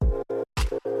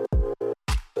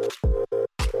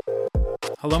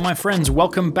Hello, my friends.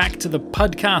 Welcome back to the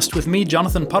podcast with me,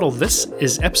 Jonathan Puddle. This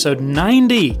is episode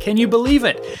 90. Can you believe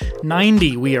it?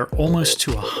 90. We are almost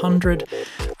to 100.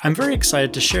 I'm very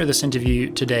excited to share this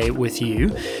interview today with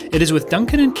you. It is with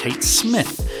Duncan and Kate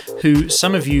Smith, who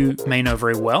some of you may know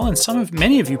very well, and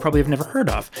many of you probably have never heard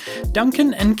of.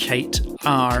 Duncan and Kate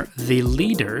are the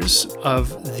leaders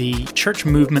of the church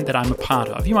movement that I'm a part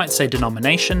of. You might say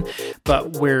denomination,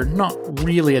 but we're not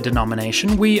really a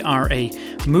denomination. We are a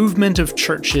movement of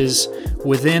churches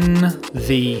within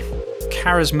the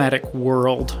charismatic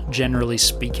world, generally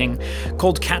speaking,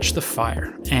 called Catch the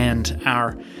Fire. And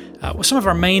some of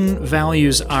our main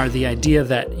values are the idea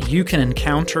that you can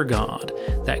encounter God,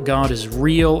 that God is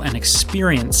real and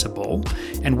experienceable,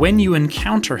 and when you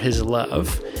encounter His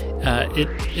love,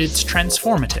 it's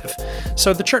transformative.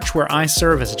 So the church where I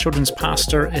serve as a children's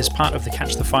pastor is part of the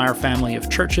Catch the Fire family of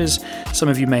churches. Some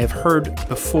of you may have heard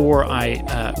before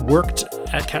I worked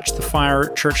at Catch the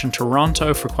Fire Church in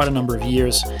Toronto for quite a number of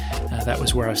years. That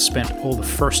was where I spent all the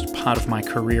first part of my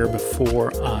career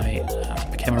before I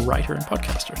became a writer and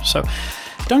podcaster. So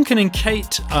Duncan and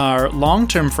Kate are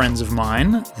long-term friends of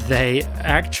mine. They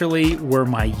actually were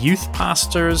my youth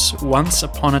pastors once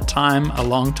upon a time, a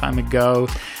long time ago.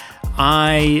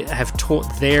 I have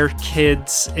taught their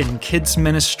kids in kids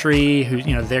ministry,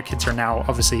 their kids are now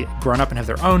obviously grown up and have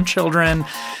their own children.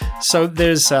 So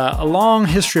there's a long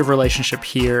history of relationship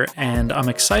here, and I'm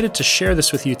excited to share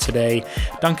this with you today.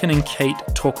 Duncan and Kate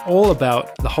talk all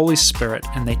about the Holy Spirit,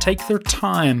 and they take their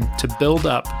time to build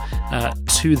up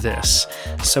to this.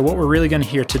 So what we're really going to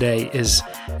hear today is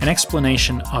an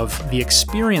explanation of the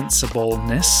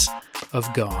experienceableness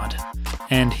of God.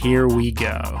 And here we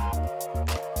go.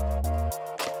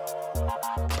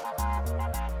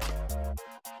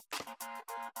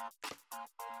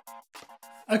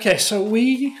 Okay, so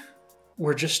we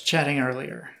were just chatting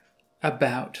earlier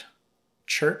about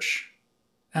church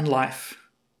and life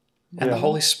and the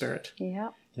Holy Spirit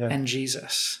and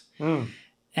Jesus.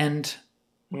 And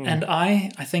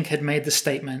I think had made the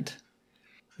statement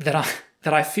that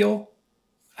I feel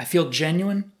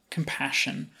genuine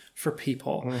compassion for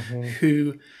people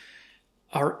who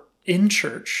are in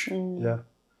church,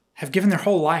 have given their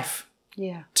whole life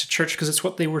to church because it's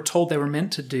what they were told they were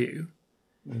meant to do.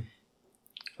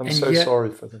 I'm so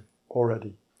sorry for them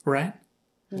already. Right?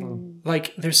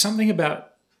 Like, there's something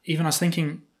about, even I was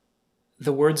thinking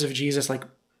the words of Jesus, like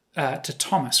to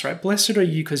Thomas, right? Blessed are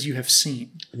you because you have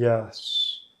seen.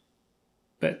 Yes.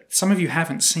 But some of you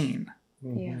haven't seen.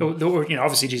 Or,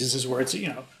 obviously Jesus' words,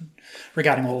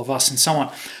 regarding all of us and so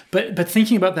on. But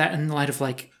thinking about that in light of,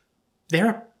 like, there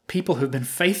are people who've been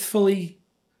faithfully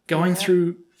going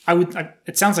through,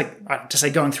 it sounds like, to say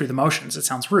going through the motions, it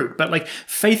sounds rude, but like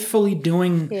faithfully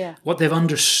doing what they've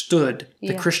understood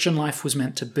the Christian life was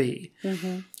meant to be,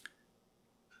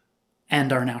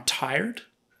 and are now tired,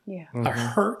 are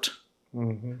hurt,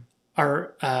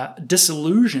 are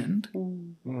disillusioned,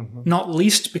 not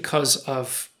least because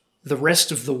of the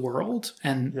rest of the world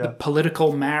and the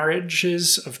political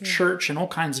marriages of church and all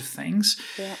kinds of things.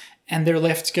 And they're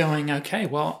left going, okay,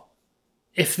 well,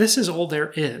 if this is all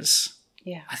there is,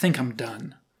 I think I'm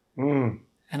done. And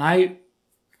I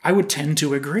would tend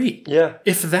to agree.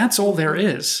 If that's all there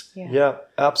is. Yeah,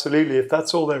 absolutely. If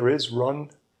that's all there is,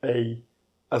 run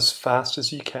as fast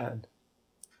as you can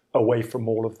away from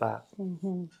all of that.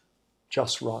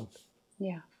 Just run.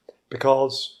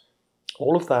 Because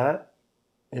all of that,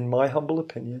 in my humble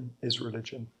opinion, is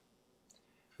religion.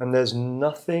 And there's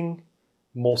nothing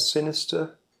more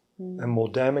sinister and more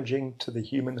damaging to the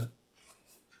human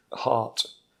heart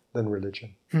than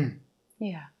religion.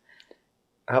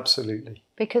 Absolutely.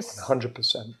 Because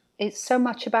 100%. it's so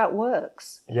much about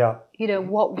works.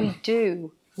 What we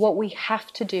do, what we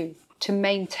have to do to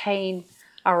maintain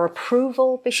our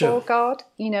approval before God.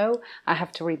 I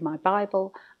have to read my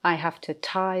Bible. I have to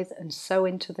tithe and sow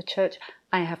into the church.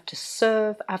 I have to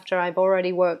serve after I've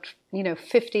already worked,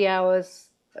 50 hours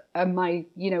in my,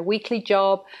 weekly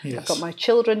job. I've got my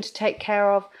children to take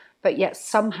care of. But yet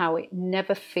somehow it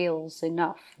never feels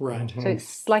enough. Right. So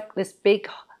it's like this big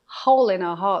hole in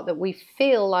our heart that we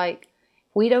feel like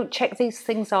we don't check these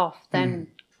things off, then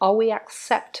are we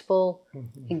acceptable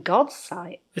in God's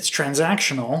sight? It's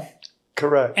transactional.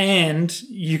 Correct. And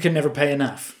you can never pay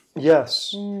enough.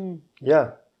 Yes.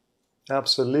 Yeah,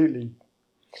 absolutely.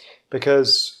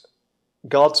 Because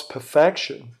God's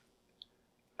perfection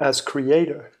as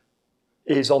creator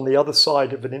is on the other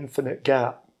side of an infinite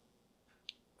gap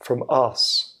from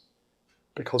us,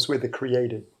 because we're the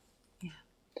created.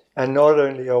 And not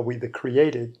only are we the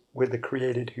created, we're the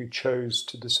created who chose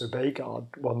to disobey God.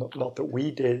 Well, not that we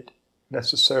did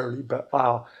necessarily, but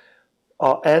our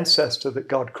our ancestor that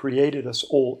God created us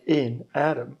all in,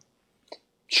 Adam,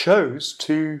 chose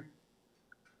to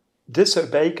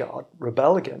disobey God,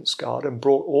 rebel against God, and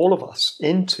brought all of us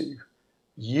into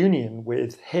union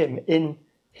with him, in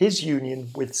his union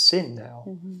with sin now.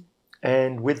 Mm-hmm.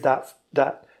 And with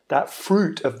that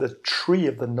fruit of the tree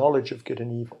of the knowledge of good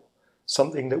and evil,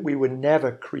 something that we were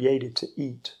never created to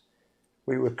eat.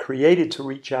 We were created to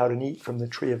reach out and eat from the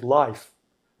tree of life,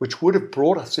 which would have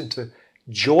brought us into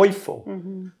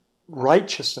joyful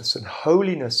righteousness and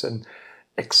holiness and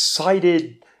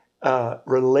excited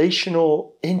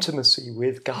relational intimacy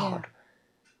with God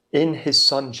in his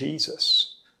son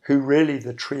Jesus, who really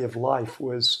the tree of life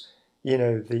was,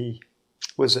 the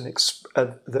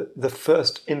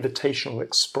first invitational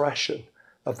expression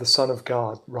of the Son of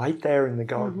God right there in the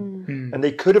garden. Mm-hmm. And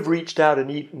they could have reached out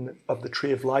and eaten of the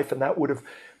tree of life, and that would have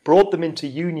brought them into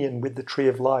union with the tree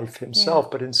of life himself.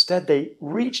 But instead they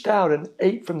reached out and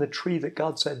ate from the tree that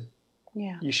God said,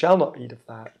 you shall not eat of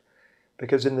that,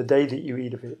 because in the day that you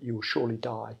eat of it, you will surely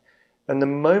die. And the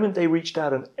moment they reached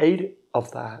out and ate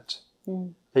of that,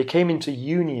 they came into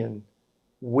union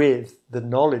with the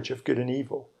knowledge of good and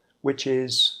evil, which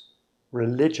is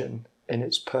religion in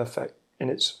its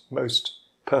most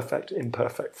perfect,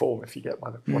 imperfect form, if you get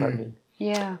what I mean.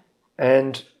 Yeah.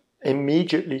 And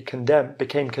immediately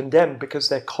became condemned because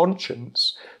their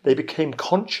conscience, they became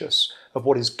conscious of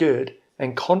what is good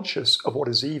and conscious of what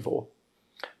is evil,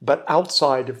 but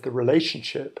outside of the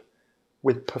relationship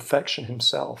with perfection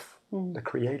himself, the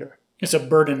Creator. It's a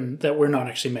burden that we're not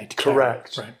actually made to carry.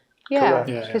 Correct. Right. Yeah,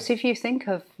 because if you think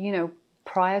of,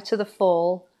 prior to the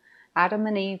fall, Adam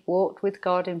and Eve walked with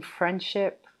God in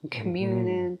friendship and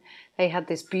communion. They had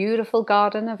this beautiful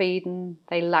Garden of Eden.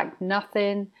 They lacked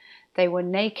nothing. They were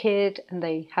naked and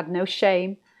they had no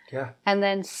shame. Yeah. And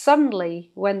then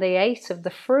suddenly, when they ate of the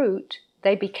fruit,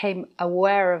 they became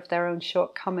aware of their own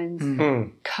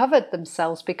shortcomings, covered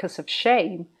themselves because of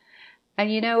shame.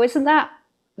 And, isn't that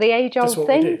the age-old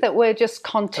thing, that we're just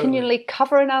continually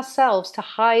covering ourselves to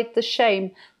hide the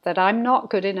shame that I'm not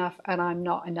good enough and I'm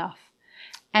not enough.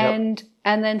 And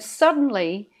then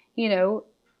suddenly,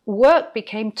 work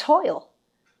became toil.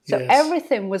 So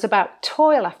everything was about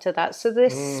toil after that. So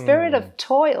this spirit of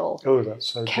toil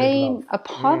came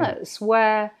upon us,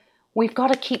 where we've got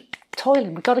to keep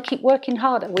toiling. We've got to keep working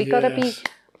harder. We've got to be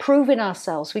proving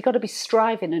ourselves. We've got to be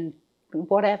striving and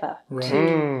whatever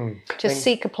to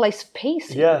seek a place of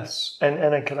peace. Yes.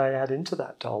 And can I add into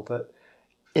that, Dal, that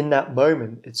in that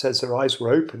moment, it says their eyes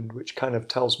were opened, which kind of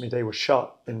tells me they were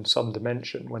shut in some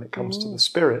dimension when it comes to the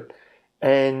spirit.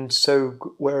 And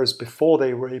so, whereas before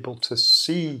they were able to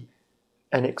see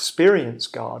and experience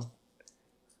God,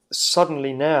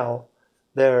 suddenly now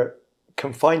they're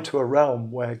confined to a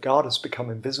realm where God has become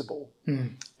invisible.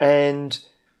 And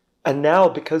now,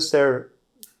 because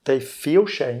they feel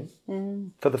shame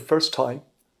for the first time,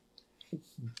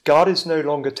 God is no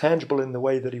longer tangible in the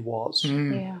way that he was.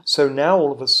 So now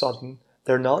all of a sudden,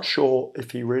 they're not sure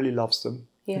if he really loves them,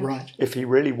 if he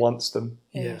really wants them.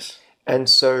 And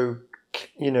so,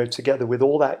 together with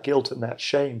all that guilt and that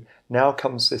shame, now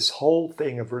comes this whole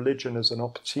thing of religion as an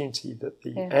opportunity that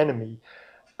the enemy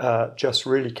just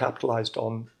really capitalized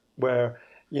on, where,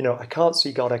 I can't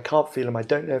see God, I can't feel him, I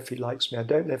don't know if he likes me, I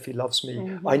don't know if he loves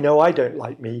me, I know I don't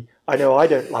like me, I know I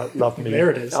don't love me,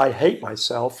 there it is. I hate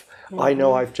myself, I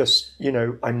know I've just,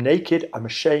 I'm naked, I'm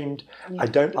ashamed, I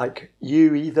don't like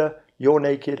you either, you're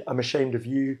naked, I'm ashamed of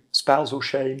you, spousal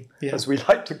shame, as we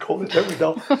like to call it, don't we,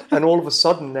 Dal? And all of a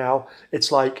sudden now,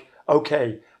 it's like,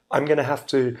 okay, I'm going to have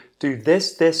to do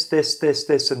this,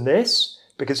 and this,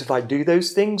 because if I do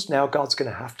those things, now God's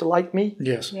going to have to like me.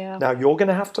 Now you're going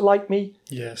to have to like me.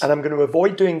 And I'm going to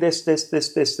avoid doing this,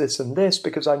 and this,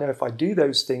 because I know if I do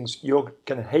those things, you're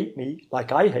going to hate me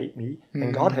like I hate me,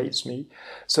 and God hates me.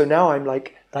 So now I'm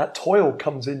like, that toil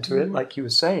comes into it, like you were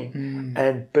saying,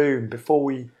 and boom, before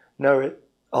we know it,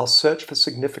 our search for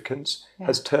significance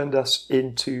has turned us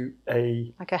into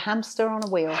like a hamster on a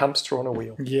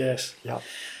wheel. Yes. Yeah.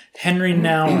 Henry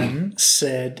Nouwen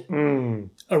said,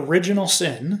 original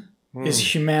sin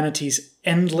is humanity's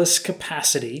endless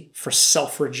capacity for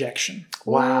self-rejection.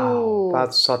 Wow. Ooh.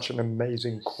 That's such an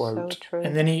amazing quote. So true.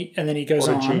 And then he goes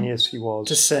on on genius he was.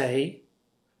 To say,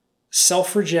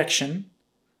 self-rejection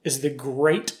is the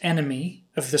great enemy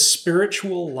of the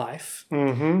spiritual life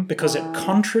because it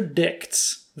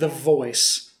contradicts the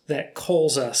voice that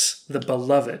calls us the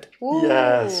beloved. Ooh.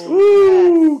 Yes.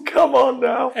 Ooh, come on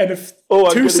now. And if I'm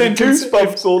getting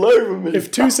goosebumps all over me.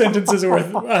 If two sentences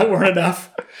were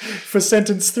enough, for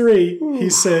sentence 3, he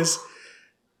says,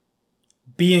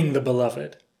 being the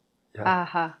beloved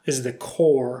is the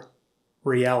core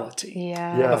reality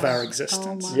Yes. of our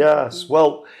existence. Yes.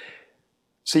 Well,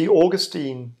 see,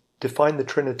 Augustine defined the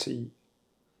Trinity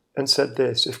and said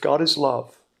this: if God is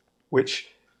love, which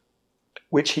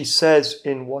he says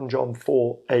in 1 John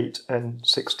 4, 8 and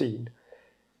 16,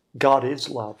 God is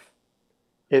love.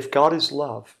 If God is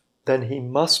love, then he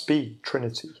must be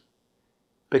Trinity.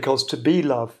 Because to be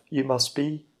love, you must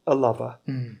be a lover.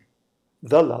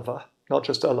 The lover, not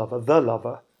just a lover, the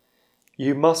lover.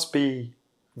 You must be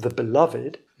the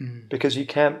beloved, because you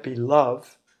can't be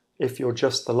love if you're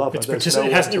just the lover. It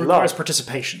requires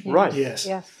participation. Right. Yes.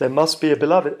 There must be a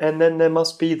beloved, and then there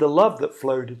must be the love that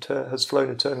has flown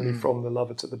eternally from the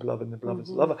lover to the beloved, and the beloved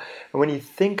to the lover. And when you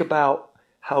think about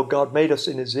how God made us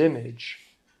in his image,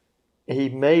 he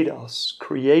made us,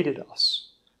 created us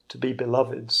to be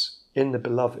beloveds in the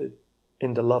beloved,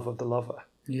 in the love of the lover.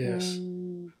 Yes.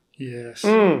 Yes.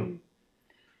 And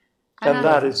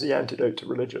that is the antidote to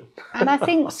religion. And I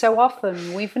think so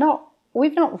often we've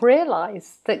not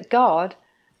realised that God,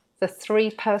 the three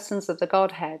persons of the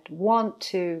Godhead,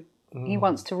 he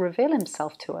wants to reveal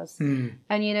himself to us.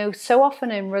 And so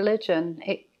often in religion,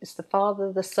 it's the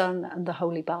Father, the Son, and the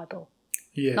Holy Bible.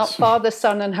 Yes. Not Father,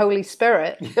 Son, and Holy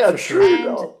Spirit. Yeah, true.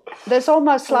 And there's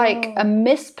almost like a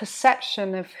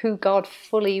misperception of who God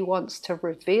fully wants to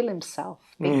reveal himself,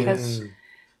 because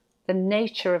the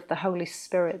nature of the Holy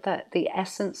Spirit, that the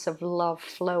essence of love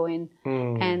flowing,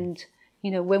 and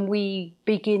when we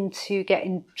begin to get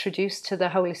introduced to the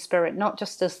Holy Spirit, not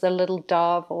just as the little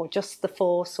dove or just the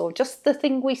force or just the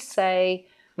thing we say,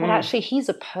 but actually he's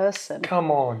a person.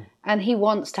 Come on. And he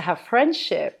wants to have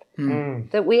friendship,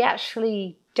 that we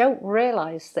actually don't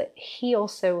realize that he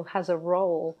also has a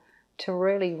role to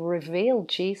really reveal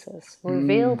Jesus,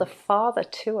 reveal the Father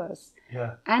to us.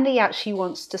 Yeah. And he actually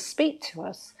wants to speak to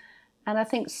us. And I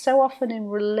think so often in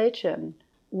religion,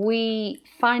 we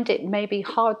find it maybe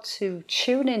hard to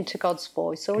tune into God's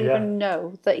voice or even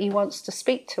know that he wants to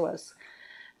speak to us.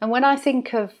 And when I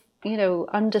think of,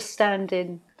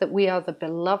 understanding that we are the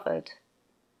beloved,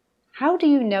 how do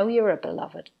you know you're a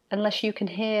beloved unless you can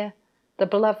hear the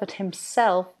beloved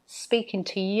himself speaking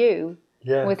to you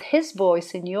with his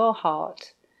voice in your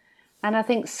heart? And I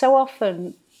think so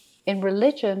often in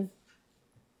religion,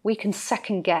 we can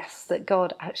second guess that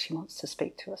God actually wants to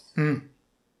speak to us.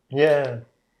 Yeah.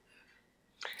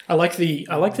 I like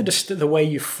the way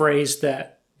you phrased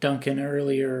that, Duncan,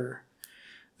 earlier,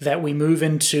 that we move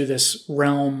into this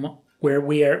realm where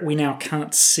we now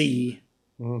can't see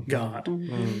God.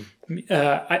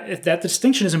 That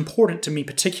distinction is important to me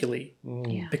particularly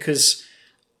because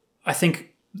I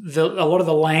think a lot of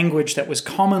the language that was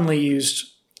commonly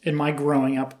used in my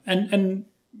growing up, and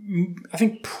I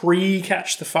think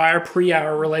pre-Catch the Fire,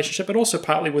 pre-our relationship, but also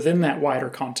partly within that wider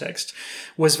context,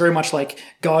 was very much like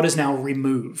God is now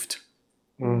removed.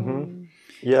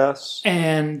 Yes.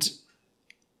 And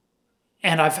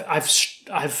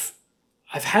I've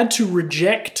had to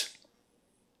reject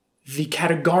the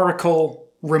categorical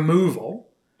removal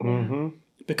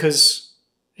because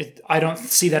I don't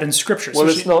see that in Scripture. Well,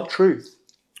 it's not truth.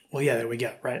 Well, yeah, there we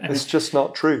go. Right. It's just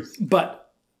not truth.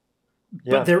 But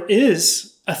there is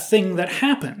a thing that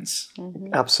happens.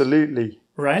 Absolutely.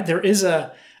 Right? There is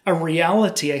a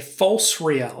reality, a false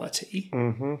reality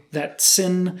that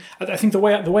sin. I think the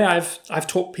way I've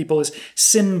taught people is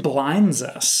sin blinds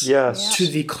us to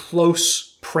the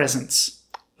close presence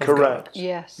of Correct. God.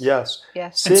 Yes. Yes.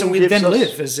 Yes. And so we then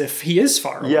live as if he is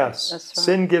far away. Yes. That's right.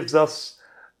 Sin gives us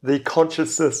the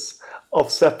consciousness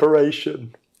of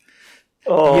separation.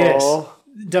 Oh. Yes.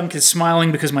 Duncan's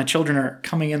smiling because my children are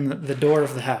coming in the door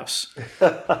of the house.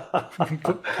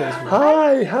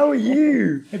 Hi, how are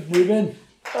you? Hey, Ruben.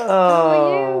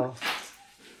 Oh.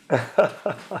 How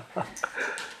are you?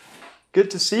 Good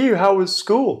to see you. How was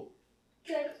school?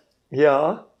 Good.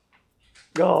 Yeah?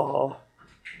 Oh.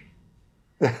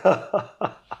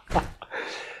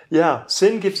 Yeah,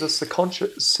 sin gives us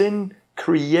sin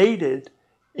created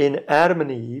in Adam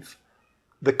and Eve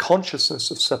the consciousness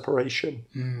of separation,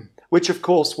 which of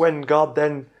course when God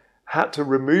then had to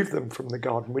remove them from the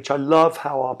garden, which I love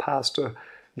how our pastor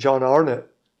John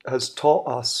Arnott has taught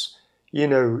us,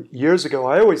 years ago.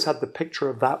 I always had the picture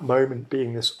of that moment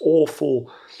being this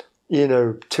awful,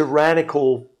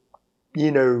 tyrannical,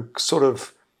 sort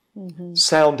of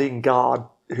sounding God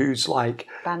who's like,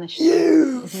 Banished.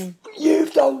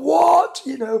 You've done what?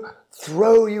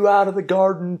 Throw you out of the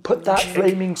garden, put that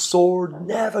flaming sword,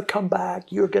 never come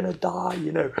back, you're going to die,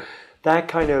 that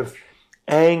kind of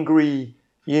angry,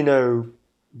 sort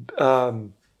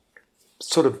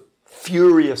of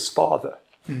furious father.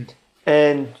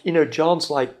 And, you know, John's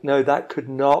like, no, that could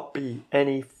not be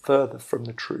any further from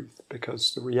the truth,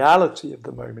 because the reality of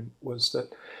the moment was that,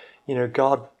 you know,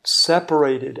 God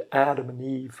separated Adam and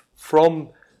Eve from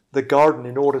the garden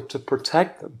in order to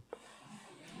protect them.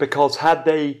 Because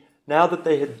now that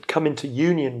they had come into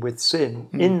union with sin,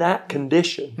 in that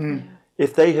condition,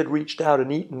 if they had reached out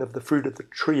and eaten of the fruit of the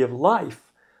tree of life,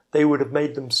 they would have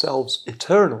made themselves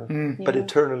eternal, but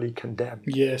eternally condemned.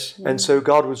 Yes. And so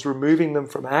God was removing them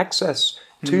from access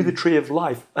to the tree of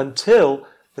life until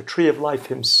the tree of life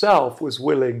himself was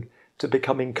willing to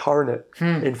become incarnate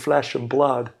in flesh and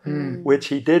blood, which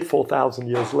he did 4,000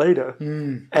 years later.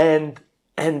 And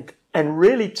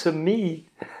really, to me,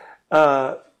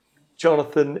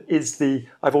 Jonathan is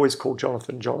I've always called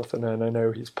Jonathan, and I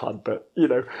know he's Pud, but, you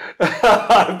know,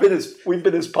 we've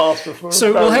been his pastor for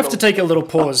So we'll have to take a little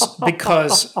pause,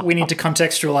 because we need to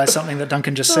contextualize something that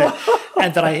Duncan just said,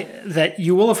 and that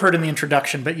you will have heard in the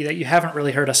introduction, but that you haven't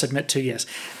really heard us admit to. Yes,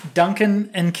 Duncan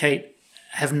and Kate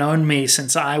have known me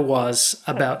since I was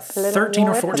about 13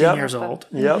 or 14 years old.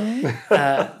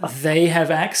 They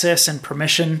have access and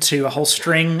permission to a whole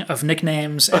string of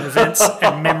nicknames and events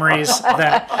and memories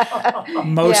that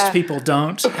most people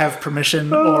don't have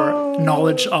permission or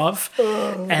knowledge of.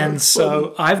 And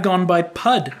so I've gone by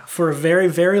Pud for a very,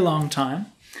 very long time.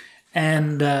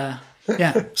 And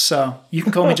so you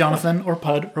can call me Jonathan or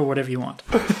Pud or whatever you want.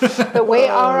 But we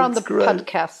are on the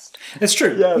podcast. It's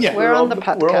true. Yes, yeah. We're on the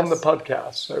podcast. We're on the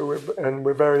podcast, so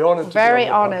we're very honoured to very be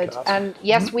on the honoured. podcast. And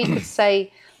yes, we could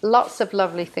say lots of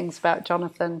lovely things about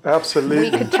Jonathan.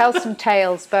 Absolutely. We could tell some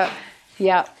tales, but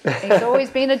yeah, he's always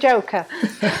been a joker.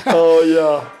 Oh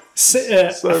yeah.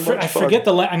 I forget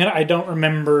I don't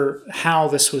remember how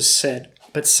this was said,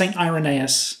 but Saint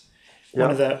Irenaeus,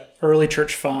 one of the early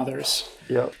church fathers,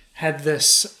 had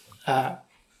this.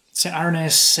 Saint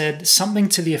Irenaeus said something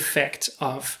to the effect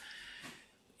of,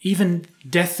 even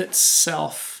death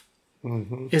itself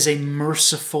is a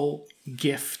merciful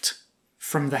gift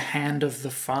from the hand of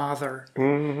the Father,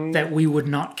 that we would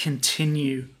not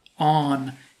continue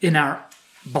on in our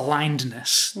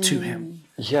blindness to him.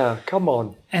 Yeah, come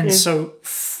on. And so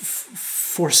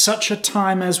for such a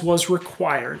time as was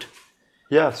required,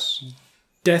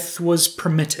 death was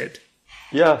permitted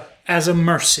as a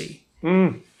mercy.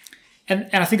 And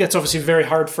I think that's obviously very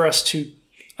hard for us to,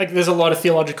 like, there's a lot of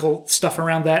theological stuff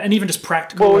around that, and even just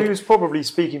practical. Well, he was probably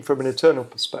speaking from an eternal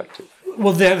perspective.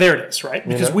 Well, there it is, right?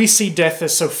 Because we see death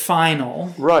as so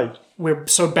final. Right. We're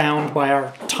so bound by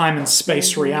our time and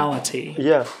space reality.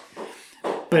 Yeah.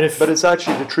 But it's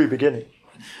actually the true beginning.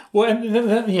 Well,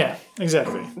 yeah,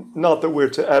 exactly. Not that we're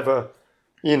to ever,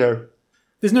 you know.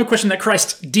 There's no question that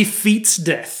Christ defeats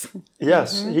death.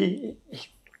 Yes, he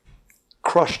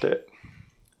crushed it.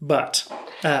 But,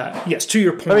 yes, to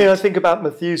your point. I mean, I think about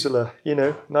Methuselah,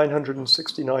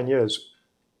 969 years.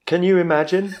 Can you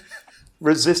imagine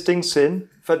resisting sin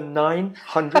for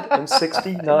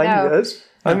 969 years?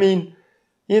 I mean,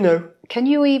 Can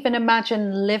you even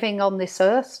imagine living on this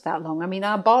earth that long? I mean,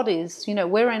 our bodies,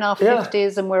 we're in our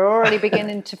 50s and we're already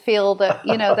beginning to feel that,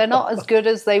 they're not as good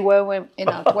as they were in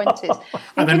our 20s.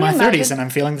 I'm in my 30s and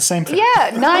I'm feeling the same thing.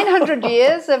 Yeah, 900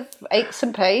 years of aches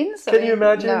and pains. Can you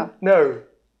imagine? No.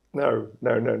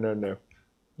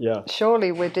 Yeah.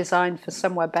 Surely we're designed for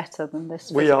somewhere better than this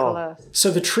physical earth.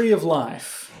 So the tree of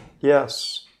life.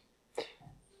 Yes.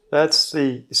 That's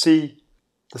the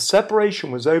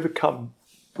separation was overcome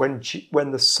when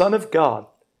the Son of God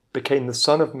became the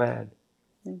Son of Man,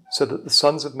 so that the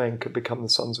sons of men could become the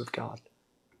sons of God.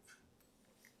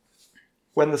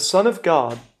 When the Son of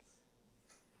God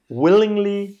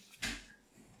willingly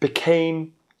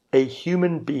became a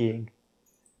human being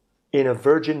in a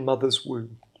virgin mother's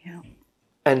womb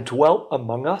and dwelt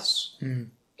among us,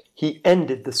 he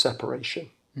ended the separation.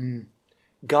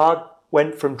 God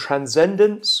went from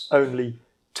transcendence only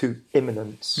to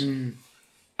immanence.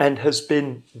 And has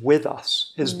been with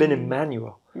us, has been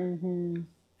Emmanuel.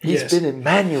 He's been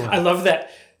Emmanuel. I love that.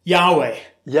 Yahweh.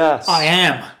 Yes. I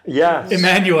am. Yes.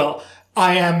 Emmanuel.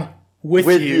 I am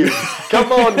with you.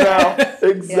 Come on now.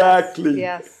 Exactly.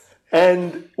 Yes.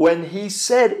 And when he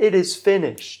said it is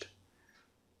finished,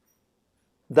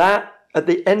 that at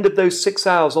the end of those 6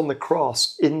 hours on the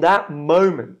cross, in that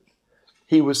moment,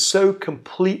 he was so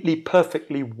completely,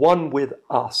 perfectly one with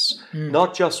us.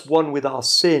 Not just one with our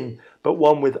sin, but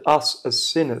one with us as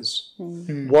sinners,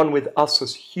 one with us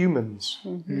as humans.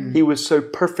 He was so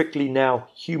perfectly now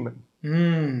human.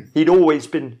 He'd always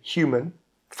been human,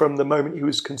 from the moment he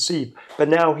was conceived. But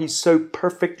now he's so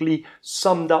perfectly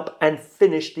summed up and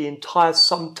finished the entire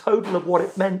sum total of what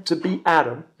it meant to be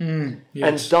Adam,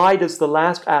 and died as the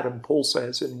last Adam, Paul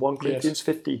says in 1 Corinthians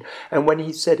 15. And when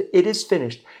he said, it is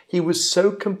finished, he was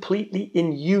so completely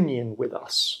in union with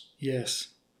us. Yes.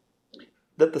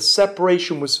 That the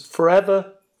separation was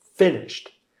forever finished.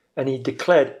 And he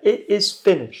declared, it is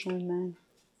finished. Amen.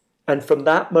 And from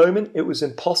that moment, it was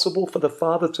impossible for the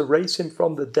Father to raise him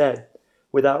from the dead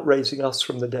without raising us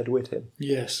from the dead with him.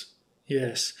 Yes,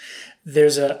 yes.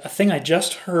 There's a thing I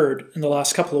just heard in the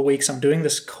last couple of weeks. I'm doing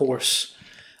this course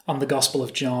on the Gospel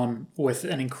of John with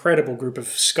an incredible group of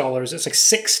scholars. It's like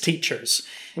 6 teachers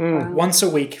once a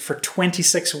week for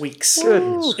 26 weeks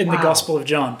in the Gospel of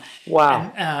John.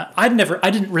 Wow. And, I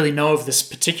didn't really know of this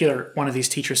particular one of these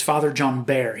teachers, Father John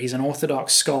Bear. He's an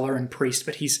Orthodox scholar and priest,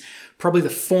 but he's probably the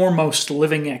foremost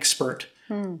living expert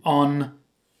on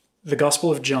the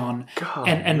Gospel of John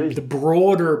and the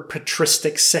broader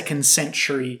patristic 2nd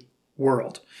century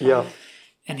world. Yeah.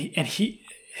 And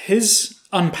his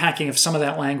unpacking of some of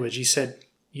that language, he said,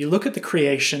 you look at the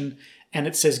creation and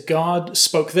it says God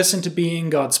spoke this into being,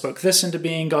 God spoke this into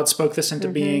being, God spoke this into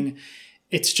being.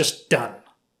 It's just done.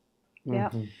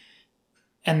 Yeah.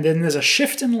 And then there's a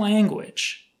shift in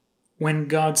language when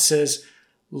God says,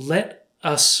 let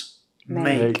us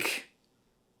make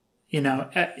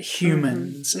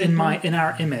humans in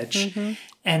our image.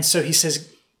 And so he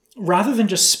says, rather than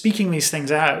just speaking these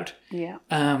things out,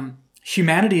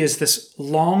 humanity is this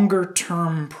longer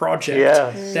term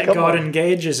project that God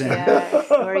engages in.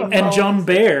 And John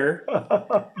Bear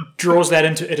draws that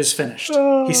into it is finished.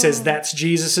 He says that's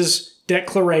Jesus's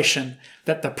declaration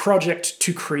that the project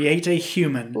to create a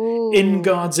human in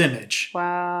God's image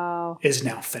is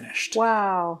now finished.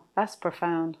 Wow, that's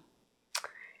profound.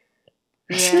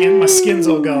 My skin's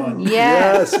all going.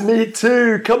 Yes, me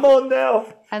too. Come on now.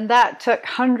 And that took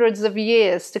hundreds of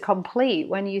years to complete.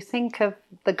 When you think of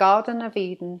the Garden of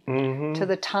Eden to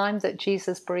the time that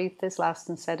Jesus breathed his last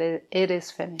and said, it is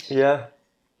finished. Yeah.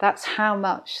 That's how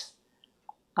much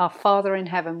our Father in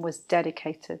heaven was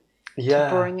dedicated to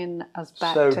bringing us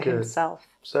back to himself.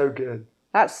 So good.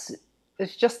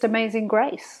 It's just amazing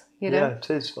grace, Yeah, it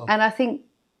is fun. And I think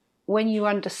when you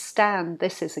understand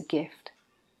this is a gift.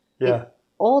 Yeah.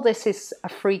 All this is a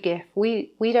free gift.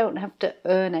 We don't have to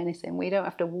earn anything. We don't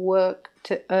have to work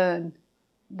to earn.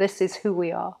 This is who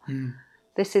we are.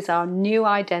 This is our new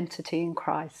identity in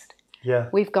Christ. Yeah.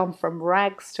 We've gone from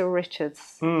rags to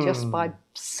riches just by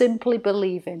simply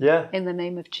believing in the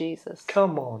name of Jesus.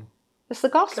 Come on. It's the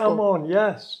gospel. Come on,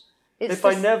 yes. If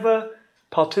I never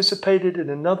participated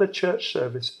in another church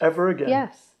service ever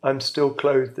again, I'm still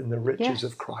clothed in the riches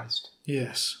of Christ.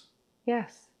 Yes.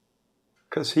 Yes.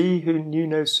 Because he who knew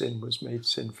no sin was made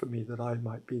sin for me, that I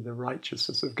might be the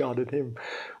righteousness of God in him,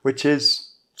 which is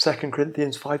 2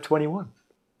 Corinthians 5:21.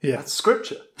 Yeah. That's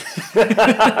scripture.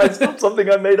 It's not something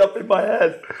I made up in my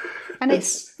head. And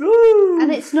it's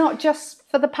not just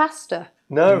for the pastor.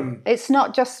 No. It's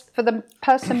not just for the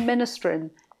person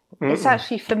ministering. It's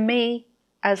actually for me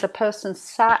as a person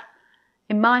sat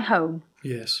in my home.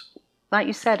 Yes. Like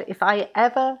you said, if I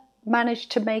ever manage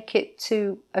to make it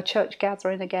to a church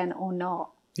gathering again or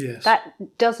not, that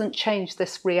doesn't change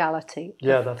this reality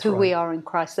of who we are in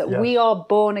Christ, that we are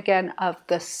born again of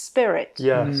the Spirit.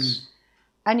 Yes.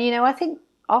 And I think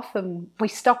often we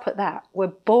stop at that. We're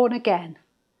born again,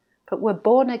 but we're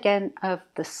born again of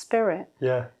the Spirit.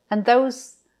 Yeah. And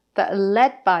those that are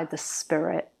led by the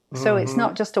Spirit, so it's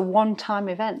not just a one-time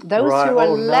event. Those who are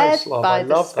led by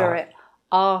the Spirit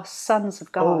are sons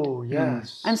of God. Oh,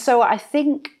 yes. And so I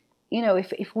think,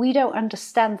 if we don't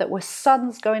understand that we're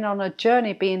sons going on a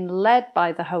journey being led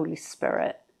by the Holy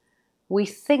Spirit, we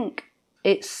think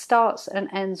it starts and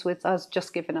ends with us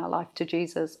just giving our life to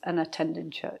Jesus and attending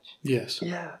church. Yes.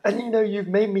 Yeah. And you've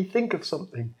made me think of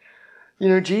something.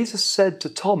 Jesus said to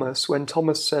Thomas, when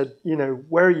Thomas said,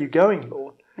 where are you going,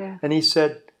 Lord? Yeah. And he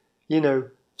said,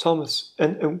 Thomas,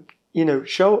 and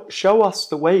show us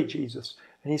the way, Jesus.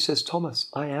 And he says, Thomas,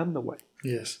 I am the way.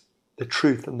 Yes. The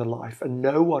truth and the life, and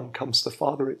no one comes to the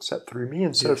Father except through me.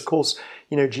 And so, of course,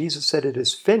 Jesus said it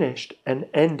is finished and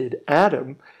ended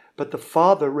Adam, but the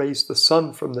Father raised the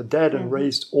Son from the dead and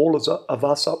raised all of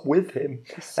us up with him.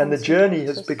 And the journey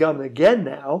has begun again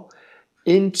now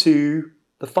into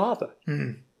the Father.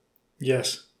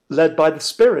 Yes. Led by the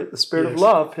Spirit of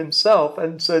love himself.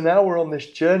 And so now we're on this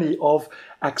journey of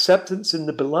acceptance in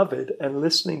the beloved and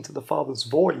listening to the Father's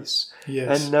voice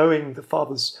and knowing the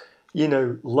Father's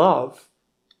love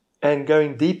and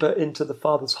going deeper into the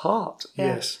Father's heart.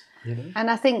 Yes. And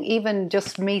I think even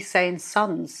just me saying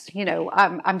sons,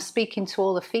 I'm speaking to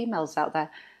all the females out there.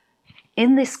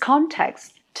 in this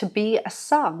context, to be a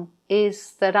son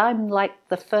is that I'm like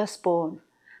the firstborn.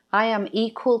 I am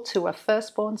equal to a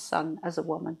firstborn son as a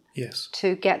woman. Yes.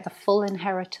 To get the full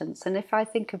inheritance. And if I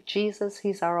think of Jesus,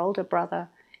 he's our older brother.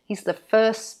 He's the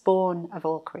firstborn of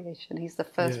all creation. He's the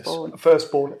firstborn. Yes.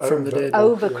 Firstborn from the dead.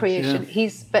 Over creation.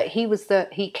 Yeah.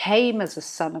 He came as a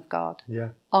son of God Yeah.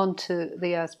 onto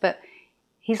the earth. But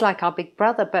he's like our big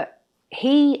brother, but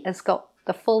he has got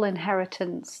the full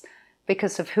inheritance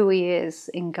because of who he is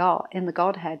in God, in the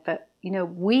Godhead. But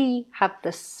we have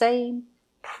the same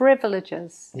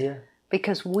privileges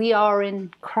because we are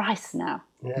in Christ now.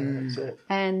 Yeah, that's it.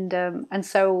 And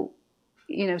so,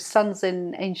 sons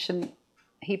in ancient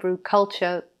Hebrew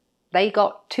culture, they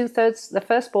got 2/3, the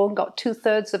firstborn got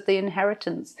 2/3 of the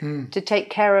inheritance to take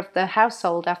care of the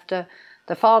household after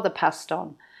the father passed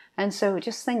on. And so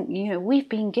just think, we've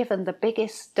been given the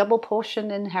biggest double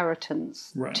portion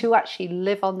inheritance to actually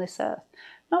live on this earth.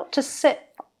 Not to sit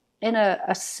in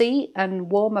a seat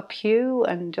and warm a pew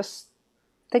and just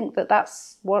think that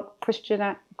that's what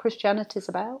Christianity is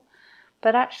about,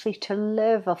 but actually to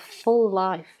live a full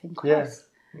life in Christ.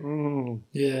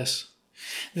 Yes.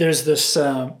 There's this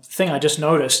thing I just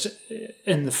noticed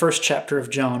in the first chapter of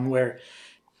John where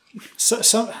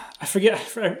I forget,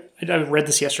 I read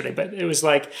this yesterday, but it was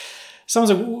like,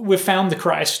 someone's like, we've found the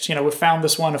Christ, we've found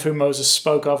this one of whom Moses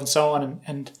spoke of and so on,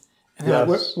 and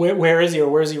yes. like, where is he, or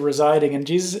where is he residing? And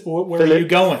Jesus, where are you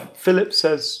going? Philip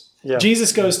says,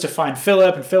 Jesus goes to find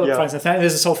Philip, and Philip finds Nathanael.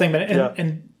 There's this whole thing, but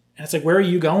and it's like, where are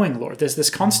you going, Lord? There's this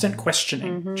constant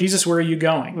questioning. Jesus, where are you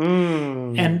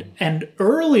going? And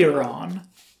earlier on,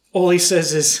 all he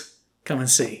says is, come and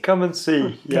see. Come and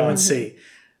see. Come and see.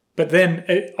 But then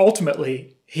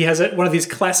ultimately, he has one of these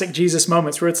classic Jesus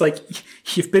moments where it's like,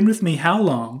 you've been with me how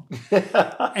long?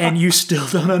 And you still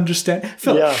don't understand.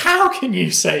 Philip, how can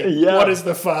you say, what is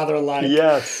the Father like?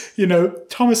 Yes.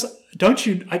 Thomas, don't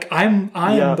you, like, I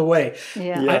am the way.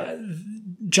 Yeah.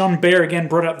 John Baer again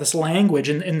brought up this language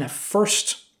in the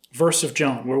first verse of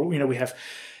John, where we have,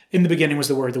 in the beginning was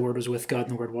the Word was with God,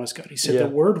 and the Word was God. He said the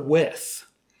word with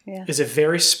is a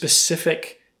very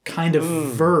specific kind of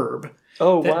verb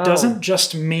that doesn't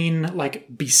just mean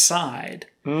like beside,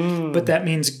 but that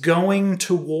means going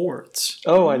towards.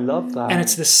 Oh, I love that. And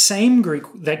it's the same Greek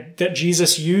that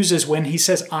Jesus uses when he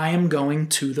says, I am going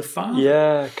to the Father.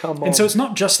 Yeah, come on. And so it's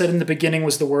not just that in the beginning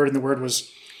was the Word, and the Word was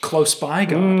close by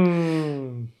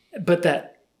God, but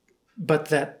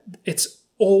that it's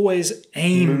always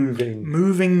aimed,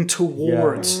 moving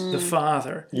towards the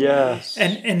Father. Yes.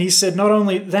 And he said not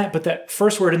only that, but that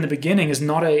first word in the beginning is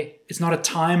not a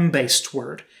time-based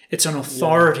word. It's an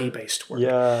authority-based word.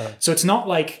 Yeah. So it's not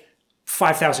like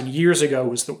 5,000 years ago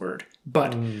was the word,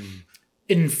 but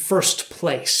in first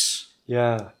place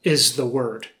is the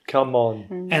Word. Come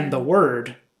on. And the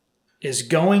Word is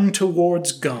going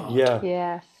towards God. Yeah.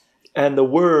 Yes. And the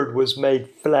Word was made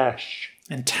flesh.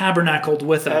 And tabernacled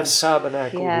with us. With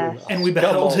us. And we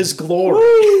beheld his glory.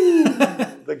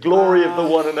 The glory of the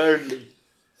one and only.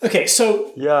 Okay,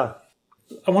 so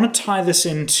I want to tie this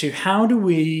into how do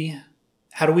we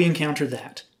encounter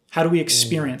that? How do we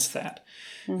experience that?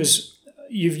 Because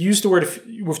you've used the word,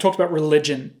 we've talked about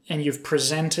religion, and you've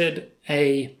presented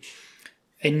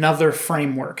another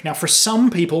framework. Now, for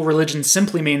some people, religion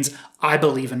simply means I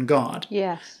believe in God.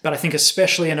 Yes. But I think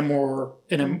especially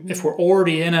if we're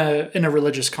already in a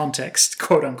religious context,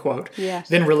 quote unquote,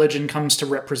 then religion comes to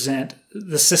represent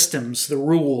the systems, the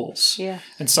rules,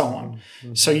 and so on.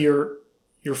 So you're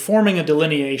forming a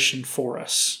delineation for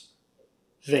us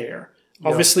there.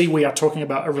 Obviously, we are talking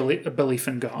about a belief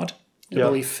in God, a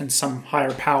belief in some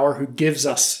higher power who gives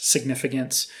us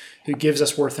significance, who gives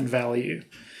us worth and value.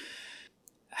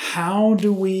 How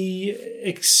do we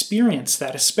experience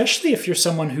that, especially if you're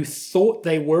someone who thought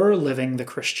they were living the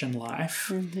Christian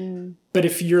life? But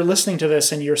if you're listening to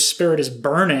this and your spirit is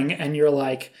burning and you're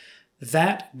like,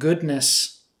 that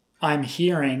goodness I'm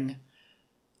hearing,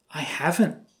 I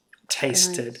haven't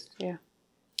tasted.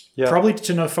 Probably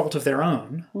to no fault of their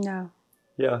own. No.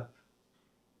 Yeah.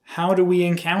 How do we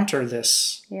encounter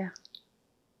this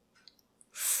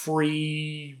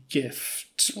free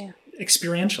gift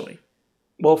experientially?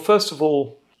 Well, first of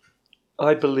all,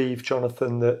 I believe,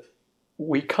 Jonathan, that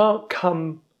we can't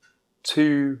come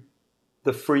to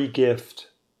the free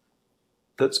gift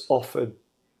that's offered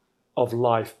of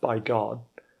life by God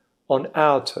on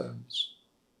our terms,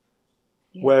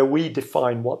 where we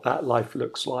define what that life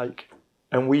looks like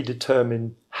and we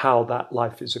determine how that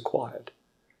life is acquired,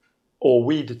 or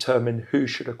we determine who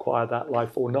should acquire that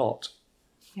life or not.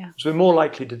 So we're more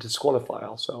likely to disqualify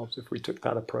ourselves if we took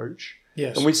that approach.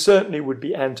 Yes. And we certainly would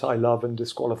be anti-love and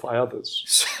disqualify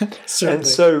others. Certainly. And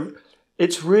so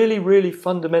it's really, really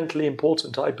fundamentally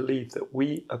important, I believe, that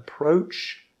we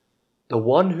approach the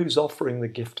one who's offering the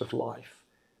gift of life,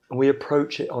 and we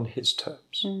approach it on his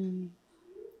terms.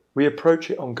 We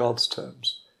approach it on God's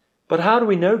terms. But how do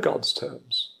we know God's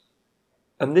terms?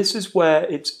 And this is where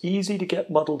it's easy to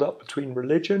get muddled up between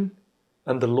religion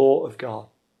and the law of God.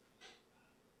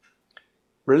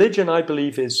 Religion, I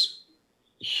believe, is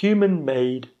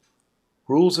human-made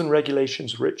rules and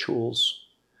regulations, rituals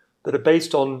that are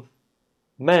based on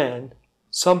man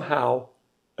somehow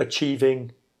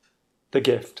achieving the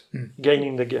gift,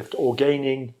 gaining the gift, or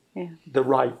gaining the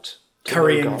right.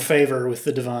 Currying favor with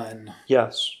the divine.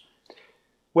 Yes.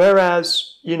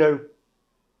 Whereas,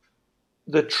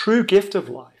 the true gift of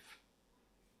life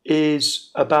is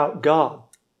about God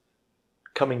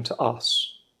coming to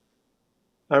us.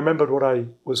 I remembered what I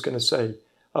was going to say.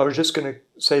 I was just going to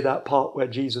say that part where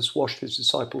Jesus washed his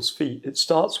disciples' feet. It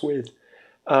starts with,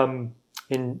 I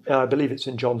believe it's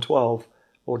in John 12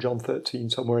 or John 13,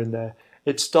 somewhere in there.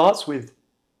 It starts with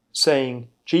saying,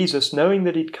 Jesus, knowing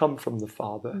that he'd come from the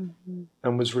Father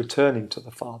and was returning to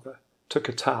the Father, took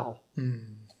a towel.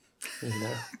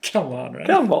 Come on, right?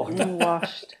 Come on.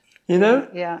 Washed.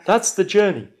 Yeah. That's the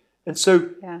journey. And so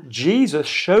Jesus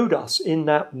showed us in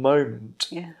that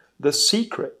moment the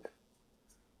secret.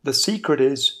 The secret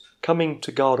is coming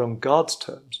to God on God's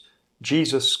terms.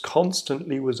 Jesus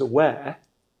constantly was aware,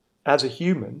 as a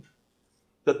human,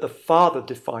 that the Father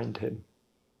defined him.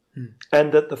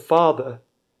 And that the Father,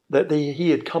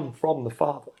 he had come from the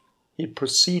Father. He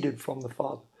proceeded from the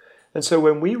Father. And so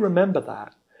when we remember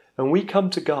that, and we come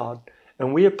to God,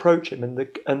 and we approach him,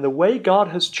 and the way God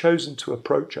has chosen to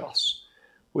approach us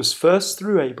was first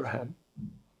through Abraham,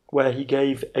 where he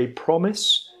gave a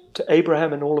promise to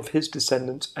Abraham and all of his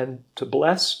descendants, and to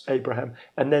bless Abraham,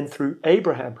 and then through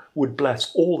Abraham would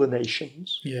bless all the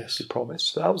nations. Yes. He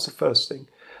promised. So that was the first thing.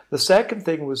 The second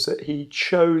thing was that he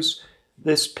chose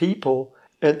this people,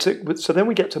 so then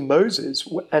we get to Moses,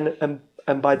 and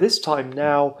by this time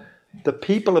now, the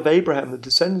people of Abraham, the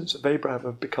descendants of Abraham,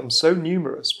 have become so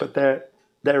numerous, but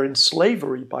they're in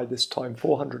slavery by this time,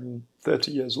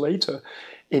 430 years later,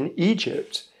 in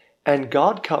Egypt. And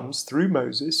God comes through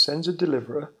Moses, sends a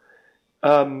deliverer,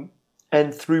 and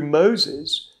through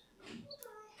Moses,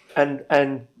 and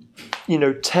 10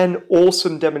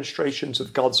 awesome demonstrations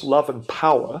of God's love and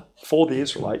power for the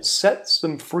Israelites, sets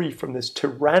them free from this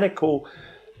tyrannical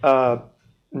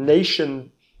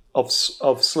nation of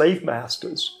slave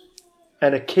masters,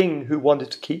 and a king who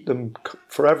wanted to keep them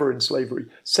forever in slavery,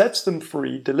 sets them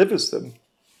free, delivers them,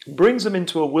 brings them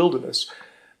into a wilderness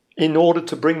in order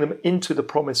to bring them into the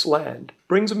promised land,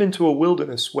 brings them into a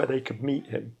wilderness where they could meet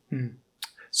him,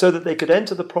 so that they could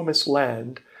enter the promised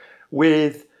land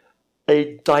with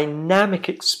a dynamic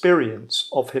experience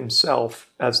of himself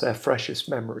as their freshest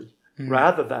memory,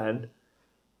 rather than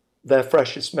their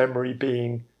freshest memory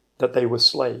being that they were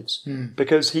slaves,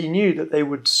 because he knew that they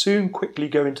would soon quickly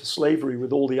go into slavery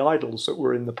with all the idols that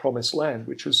were in the promised land,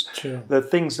 which was the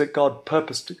things that God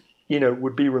purposed,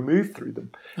 would be removed through them.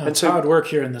 And it's hard work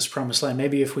here in this promised land.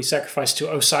 Maybe if we sacrifice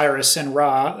to Osiris and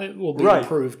Ra, it will be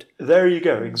improved. There you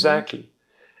go, exactly.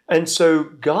 And so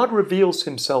God reveals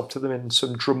himself to them in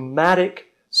some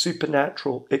dramatic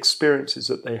supernatural experiences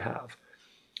that they have.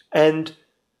 And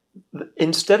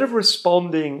instead of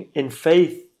responding in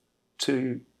faith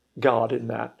to God in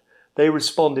that, they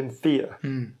respond in fear.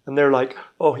 And they're like,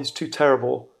 oh, he's too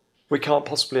terrible. We can't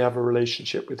possibly have a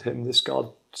relationship with him, this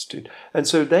God. And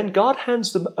so then God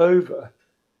hands them over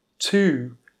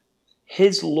to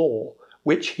his law,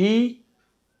 which he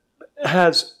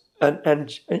has, and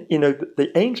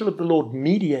the angel of the Lord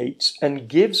mediates and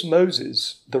gives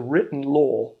Moses the written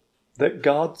law that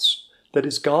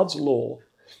is God's law,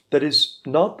 that is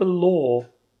not the law,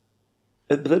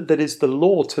 that is the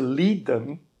law to lead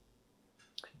them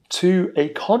to a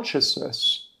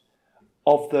consciousness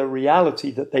of the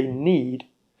reality that they need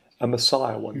a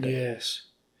Messiah one day. Yes.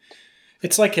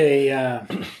 It's like a...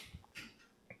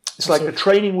 it's like the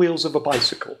training wheels of a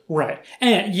bicycle. Right.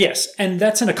 And yes, and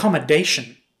that's an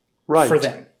accommodation for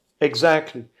them.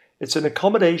 Exactly. It's an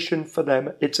accommodation for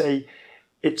them. They're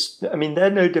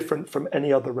no different from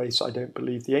any other race, I don't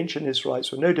believe. The ancient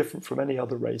Israelites were no different from any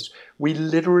other race. We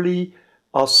literally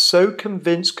are so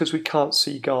convinced, because we can't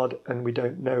see God and we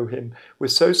don't know him, we're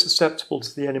so susceptible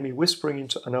to the enemy whispering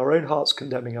into, and our own hearts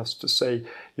condemning us to say,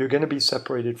 you're going to be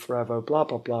separated forever, blah,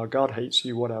 blah, blah, God hates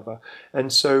you, whatever.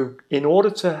 And so in order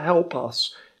to help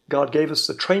us, God gave us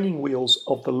the training wheels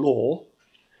of the law,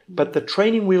 but the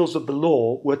training wheels of the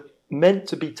law were meant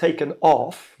to be taken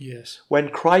off when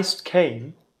Christ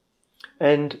came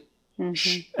and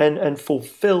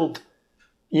fulfilled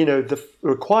the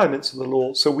requirements of the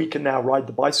law, so we can now ride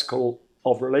the bicycle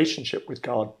of relationship with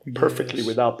God perfectly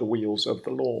without the wheels of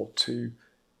the law to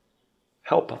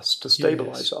help us, to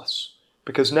stabilize us.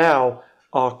 Because now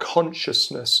our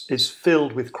consciousness is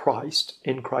filled with Christ,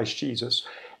 in Christ Jesus.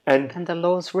 And the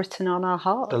law's written on our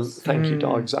hearts. Thank you,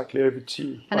 Dar. Exactly. Over to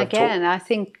you. And again, I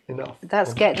think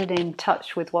that's getting in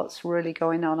touch with what's really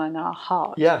going on in our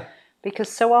heart. Yeah. Because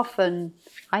so often,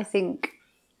 I think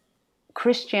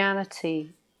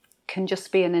Christianity can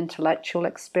just be an intellectual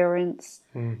experience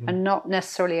and not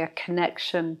necessarily a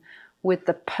connection with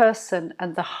the person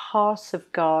and the heart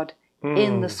of God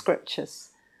in the Scriptures.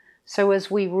 So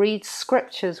as we read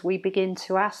Scriptures, we begin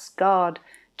to ask God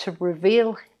to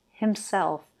reveal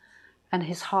Himself and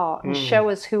His heart and show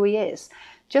us who He is.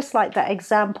 Just like that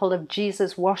example of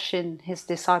Jesus washing His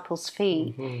disciples'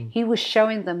 feet, He was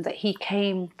showing them that He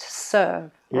came to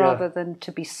serve rather than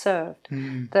to be served.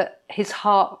 That His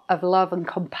heart of love and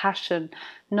compassion,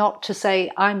 not to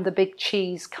say, I'm the big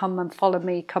cheese, come and follow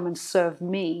me, come and serve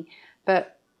me,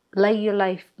 but lay your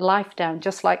life down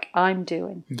just like I'm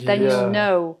doing. Then you'll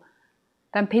know,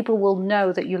 then people will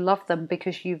know that you love them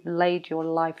because you've laid your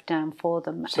life down for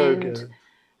them. So good.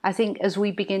 I think as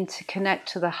we begin to connect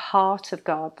to the heart of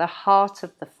God, the heart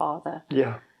of the Father,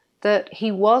 that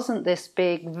He wasn't this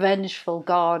big vengeful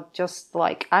God, just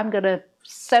like, I'm going to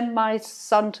send my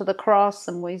son to the cross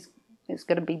and he's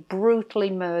going to be brutally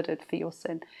murdered for your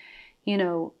sin.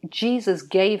 Jesus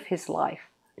gave His life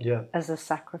as a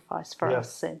sacrifice for our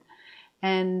sin.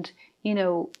 And,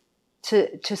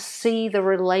 to see the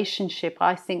relationship,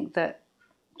 I think, that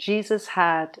Jesus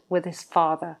had with His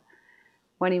Father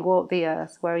when He walked the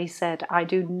earth, where He said, I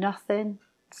do nothing,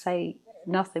 say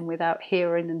nothing without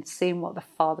hearing and seeing what the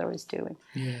Father is doing.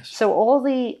 Yes. So all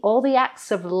the acts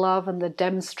of love and the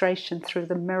demonstration through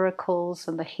the miracles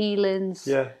and the healings,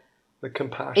 the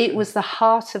compassion. it was the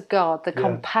heart of God, the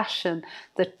compassion,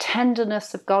 the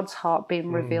tenderness of God's heart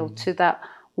being revealed to that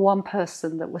one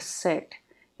person that was sick.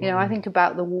 I think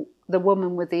about the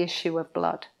woman with the issue of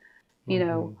blood.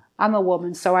 I'm a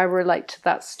woman, so I relate to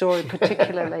that story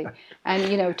particularly.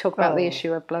 And, talk about the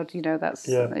issue of blood, that's...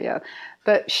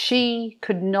 But she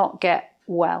could not get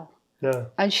well. Yeah.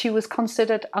 And she was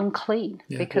considered unclean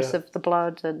because of the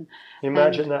blood. And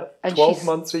imagine that, 12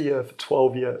 months a year for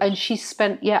 12 years. And she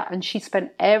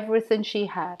spent everything she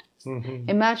had.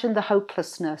 Imagine the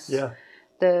hopelessness. Yeah.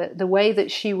 The way that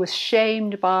she was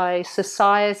shamed by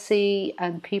society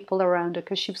and people around her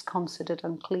because she was considered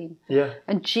unclean. Yeah.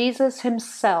 And Jesus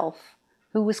Himself,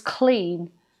 who was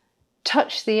clean,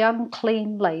 touched the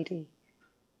unclean lady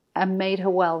and made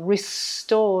her well,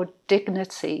 restored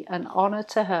dignity and honor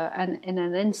to her. And in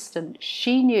an instant,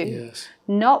 she knew,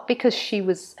 not because she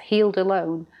was healed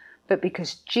alone, but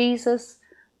because Jesus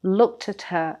looked at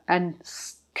her and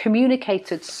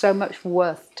communicated so much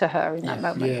worth to her in that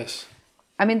moment. Yes.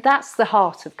 I mean, that's the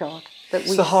heart of God.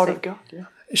 It's the heart of God,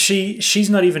 She's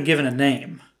not even given a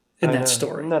name in that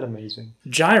story. Isn't that amazing?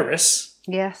 Jairus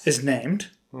is named,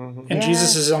 and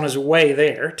Jesus is on his way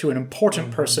there to an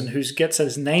important person who gets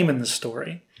his name in the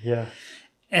story. Yeah.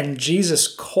 And Jesus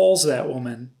calls that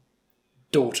woman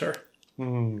daughter.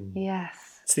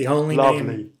 Yes. It's the only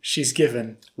name she's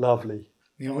given. Lovely.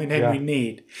 The only name we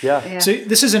need. Yeah. So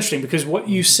this is interesting because what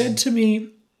you said to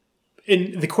me,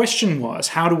 the question was,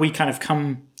 how do we kind of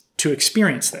come to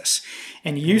experience this?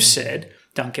 And you said,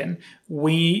 Duncan,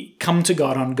 we come to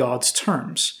God on God's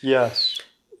terms. Yes.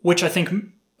 Which I think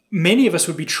many of us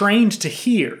would be trained to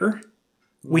hear.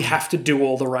 We have to do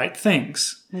all the right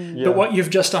things. But what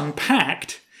you've just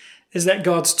unpacked is that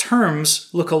God's terms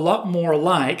look a lot more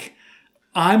like,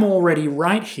 I'm already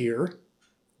right here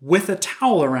with a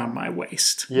towel around my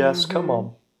waist. Yes, come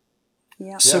on.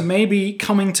 Yeah. So maybe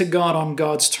coming to God on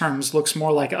God's terms looks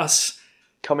more like us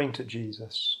coming to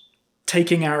Jesus,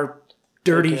 taking our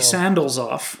dirty sandals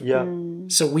off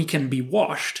so we can be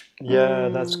washed. Yeah,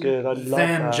 that's good. I love that.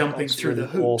 Then jumping that's through really the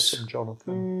hoops. Awesome,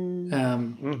 Jonathan.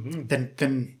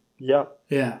 Then Yeah,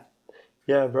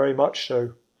 very much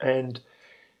so. And,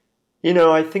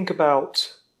 I think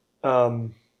about,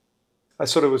 I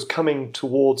sort of was coming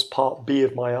towards part B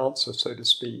of my answer, so to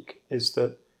speak, is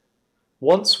that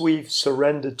once we've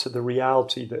surrendered to the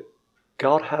reality that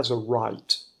God has a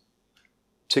right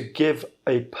to give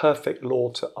a perfect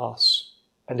law to us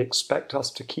and expect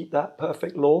us to keep that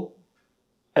perfect law,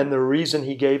 and the reason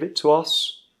He gave it to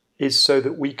us is so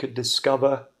that we could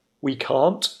discover we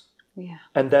can't,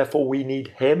 and therefore we need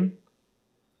Him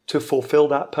to fulfill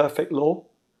that perfect law,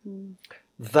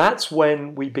 that's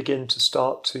when we begin to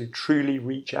start to truly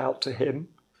reach out to Him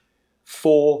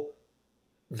for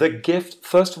the gift,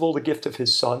 first of all, the gift of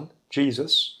His Son,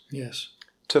 Jesus. Yes.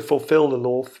 to fulfill the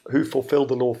law, who fulfilled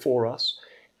the law for us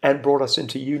and brought us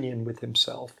into union with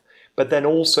himself. But then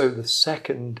also the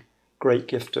second great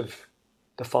gift of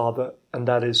the Father, and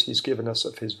that is he's given us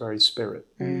of his very Spirit.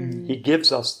 He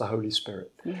gives us the Holy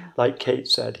Spirit. Yeah. Like Kate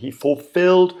said, he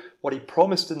fulfilled what he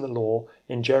promised in the law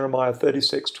in Jeremiah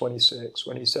 36:26,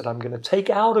 when he said, I'm going to take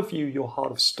out of you your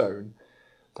heart of stone,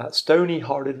 that stony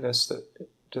heartedness that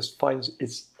just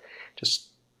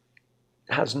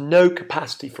has no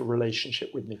capacity for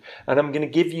relationship with me. And I'm going to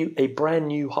give you a brand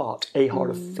new heart, a heart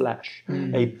of flesh,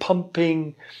 a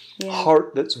pumping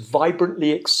heart that's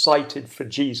vibrantly excited for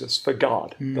Jesus, for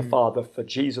God, the Father, for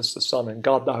Jesus, the Son, and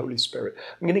God, the Holy Spirit.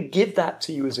 I'm going to give that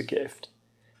to you as a gift.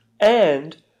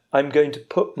 And I'm going to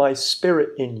put my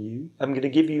Spirit in you. I'm going to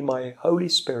give you my Holy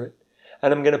Spirit.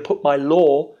 And I'm going to put my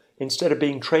law, instead of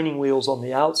being training wheels on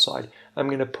the outside, I'm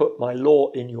going to put my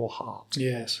law in your heart.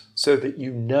 Yes. So that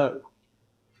you know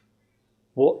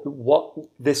what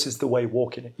this is the way,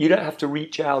 walk in it. You don't have to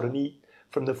reach out and eat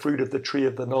from the fruit of the tree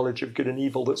of the knowledge of good and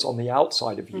evil that's on the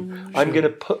outside of you. I'm going to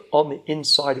put on the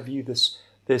inside of you this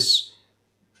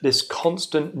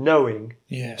constant knowing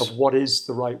of what is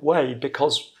the right way,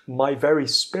 because my very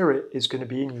Spirit is going to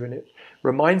be in you. And it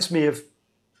reminds me of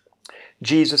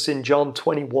Jesus in John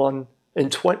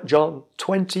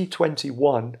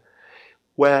 20:21,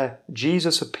 where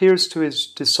Jesus appears to his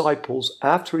disciples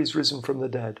after he's risen from the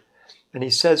dead. And he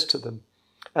says to them,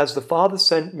 as the Father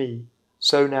sent me,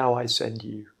 so now I send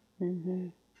you.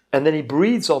 And then he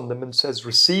breathes on them and says,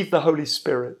 receive the Holy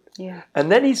Spirit. Yeah.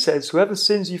 And then he says, whoever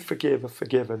sins you forgive are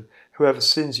forgiven. Whoever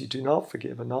sins you do not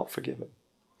forgive are not forgiven.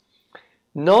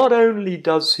 Not only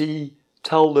does he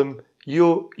tell them,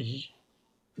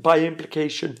 by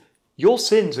implication, your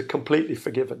sins are completely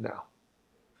forgiven now.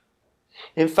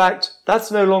 In fact,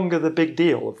 that's no longer the big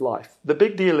deal of life. The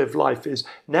big deal of life is,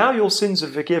 now your sins are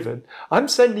forgiven. I'm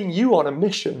sending you on a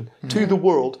mission to the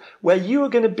world where you are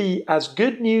going to be as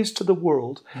good news to the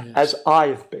world as I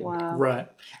have been. Wow. Right.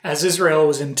 As Israel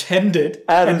was intended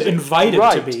and invited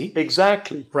to be.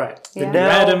 Exactly. Right. The new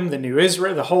Adam, the new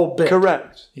Israel, the whole bit.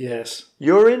 Correct. Yes.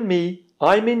 You're in me,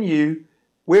 I'm in you,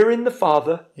 we're in the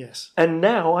Father. Yes. And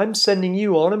now I'm sending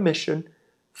you on a mission.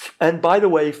 And by the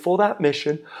way, for that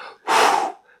mission,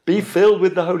 be filled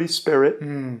with the Holy Spirit.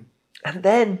 And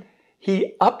then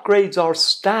he upgrades our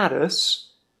status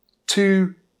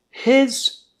to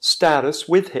his status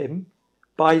with him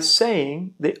by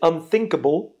saying the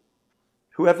unthinkable,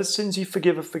 whoever sins you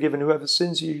forgive are forgiven, whoever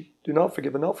sins you do not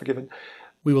forgive are not forgiven.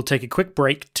 We will take a quick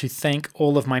break to thank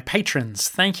all of my patrons.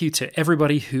 Thank you to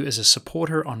everybody who is a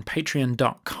supporter on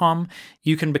patreon.com.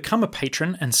 You can become a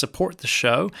patron and support the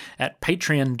show at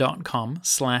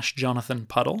patreon.com/Jonathan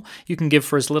Puddle. You can give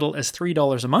for as little as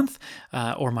 $3 a month,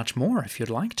 or much more if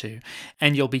you'd like to.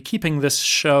 And you'll be keeping this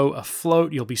show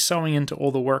afloat. You'll be sewing into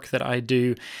all the work that I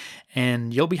do,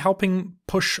 and you'll be helping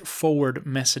push forward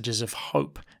messages of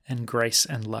hope and grace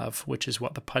and love, which is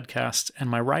what the podcast and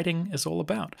my writing is all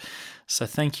about. So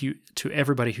thank you to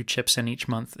everybody who chips in each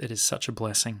month. It is such a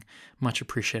blessing. Much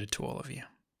appreciated to all of you.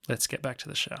 Let's get back to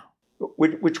the show.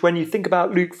 Which when you think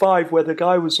about Luke 5, where the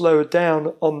guy was lowered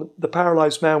down, the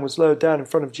paralyzed man was lowered down in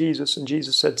front of Jesus, and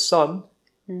Jesus said, son,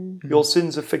 your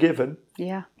sins are forgiven.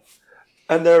 Yeah.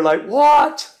 And they're like,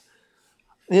 what?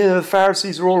 You know, the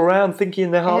Pharisees are all around thinking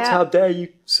in their hearts, how dare you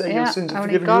say your sins are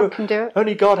forgiven? Only God can do it.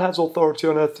 Only God has authority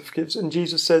on earth to forgive. And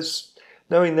Jesus says,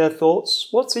 knowing their thoughts,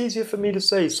 what's easier for me to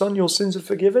say, son, your sins are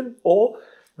forgiven? Or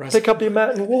pick up your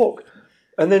mat and walk.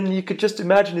 And then you could just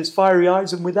imagine his fiery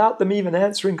eyes, and without them even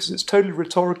answering, because it's totally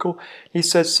rhetorical, he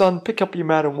says, son, pick up your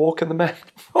mat and walk. And the man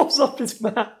rolls up his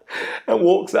mat and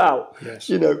walks out,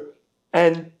 you know,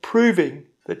 and proving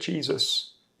that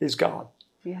Jesus is God.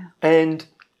 Yeah. And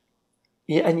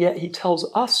yet he tells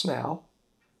us now,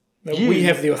 we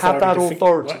have the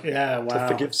authority to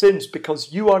forgive sins,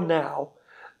 because you are now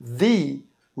the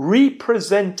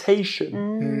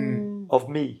representation of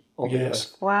me on the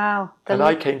earth. Wow. And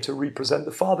I came to represent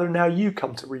the Father, and now you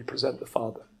come to represent the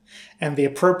Father. And the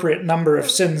appropriate number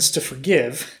of sins to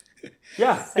forgive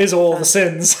is all the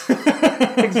sins.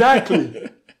 Exactly.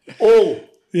 All.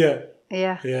 Yeah.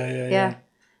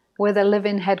 We're the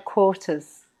living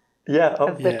headquarters.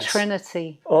 Of the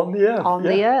Trinity on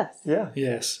the earth. Yeah.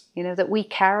 Yes. You know, that we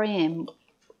carry him.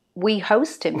 We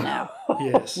host him now.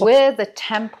 Yes. We're the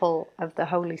temple of the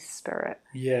Holy Spirit.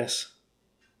 Yes.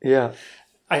 Yeah.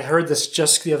 I heard this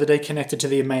just the other day connected to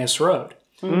the Emmaus Road.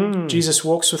 Jesus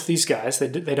walks with these guys. They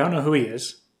don't know who he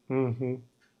is. Mm-hmm.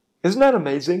 Isn't that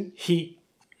amazing? He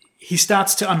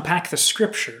starts to unpack the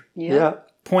scripture. Yeah.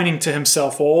 Pointing to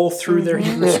himself all through their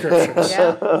Hebrew scriptures.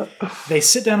 They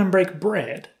sit down and break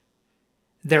bread.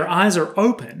 their eyes are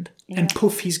opened and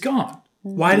poof, he's gone.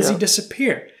 Why does he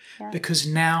disappear? Yeah. Because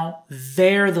now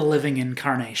they're the living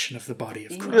incarnation of the body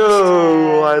of Christ.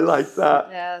 Oh, I like that.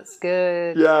 That's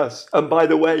good. Yes. And by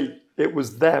the way, it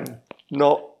was them,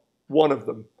 not one of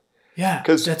them. Yeah,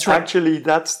 because that's right. Actually,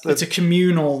 it's a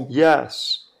communal.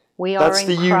 Yes. We are That's in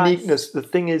the Christ. uniqueness. The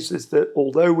thing is that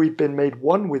although we've been made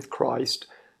one with Christ,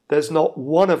 there's not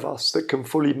one of us that can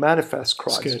fully manifest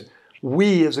Christ. That's good.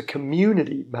 We as a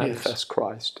community manifest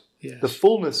Christ. Yes. The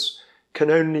fullness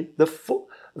can only...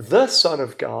 The Son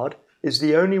of God is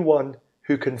the only one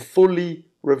who can fully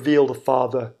reveal the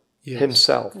Father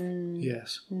himself.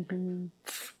 Yes. Mm-hmm.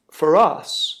 For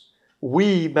us,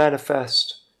 we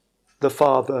manifest the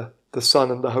Father, the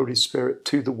Son, and the Holy Spirit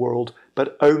to the world,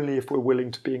 but only if we're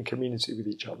willing to be in community with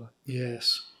each other.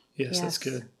 Yes. Yes, that's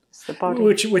good. It's the body.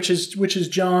 Which is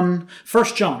John, 1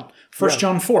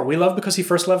 John 4. We love because he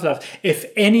first loved us.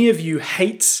 If any of you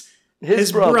hates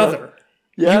his brother,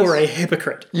 you are a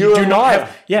hypocrite. You are a liar.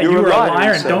 You are a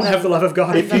liar and don't have the love of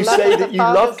God. If you say that you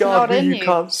love God who you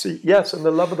can't see, yes, and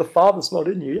the love of the Father's not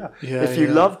in you. If you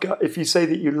love God, if you say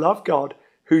that you love God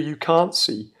who you can't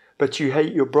see, but you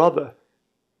hate your brother,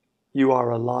 you are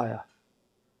a liar,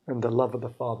 and the love of the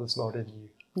Father's not in you.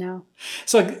 No.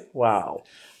 So wow.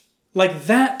 Like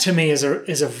that to me is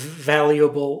a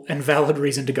valuable and valid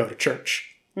reason to go to church.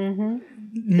 Mm-hmm.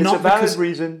 It's a valid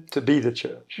reason to be the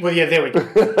church. Well, yeah, there we go.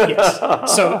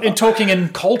 Yes. So, in talking in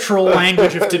cultural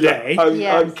language of today,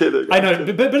 I'm kidding. I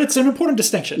know, but it's an important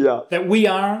distinction that we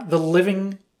are the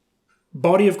living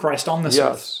body of Christ on this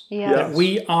earth. Yes. That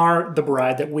we are the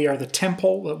bride. That we are the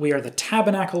temple. That we are the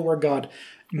tabernacle where God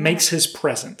makes His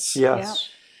presence. Yes.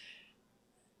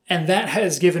 And that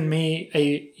has given me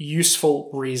a useful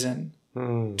reason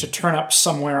to turn up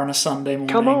somewhere on a Sunday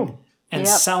morning. Come on. And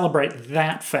celebrate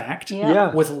that fact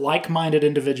with like-minded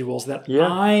individuals that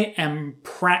I am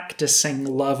practicing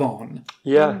love on.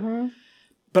 Yeah. Mm-hmm.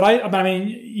 But I mean,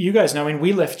 you guys know,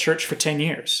 we left church for 10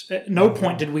 years. At no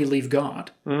point did we leave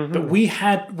God. Mm-hmm. But we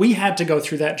had to go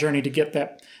through that journey to get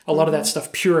a lot of that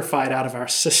stuff purified out of our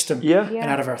system and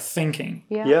out of our thinking.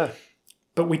 Yeah.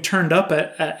 But we turned up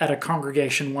at a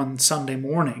congregation one Sunday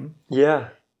morning. Yeah.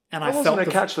 And I felt a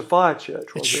Catch the Fire church.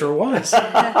 It sure was,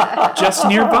 just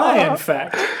nearby, in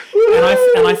fact. And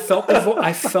I felt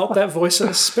that voice of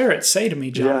the Spirit say to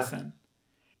me, Jonathan,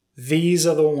 these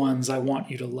are the ones I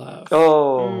want you to love.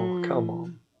 Oh, come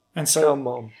on! And so, come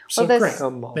on. So great.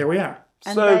 There we are.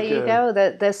 And there you go.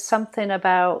 There's something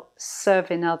about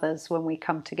serving others when we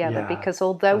come together, because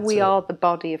although we are the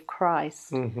body of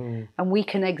Christ, and we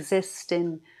can exist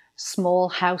in small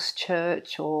house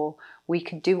church or we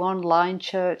could do online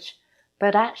church,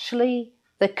 but actually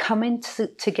they're coming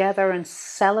together and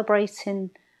celebrating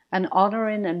and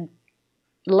honouring and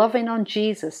loving on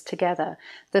Jesus together.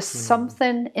 There's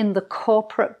something in the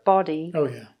corporate body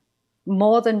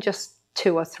more than just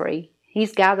 2 or 3.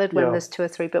 He's gathered when there's 2 or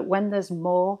 3, but when there's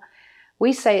more,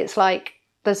 we say it's like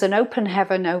there's an open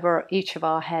heaven over each of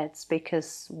our heads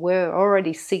because we're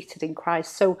already seated in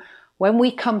Christ. So when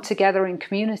we come together in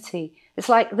community, it's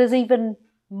like there's even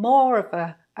more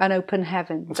of an open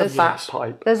heaven. There's a fat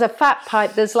pipe. There's a fat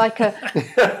pipe. There's like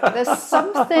there's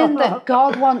something that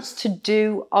God wants to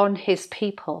do on His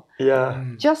people. Yeah.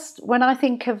 Just when I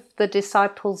think of the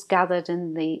disciples gathered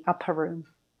in the upper room,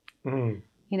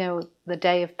 you know, the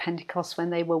day of Pentecost when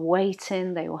they were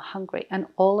waiting, they were hungry, and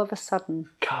all of a sudden,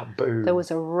 kaboom, there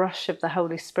was a rush of the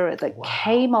Holy Spirit that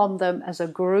came on them as a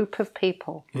group of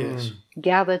people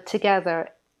gathered together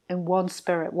in one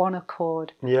spirit, one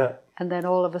accord. Yeah. And then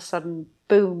all of a sudden,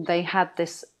 boom, they had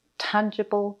this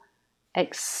tangible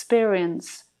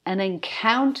experience, an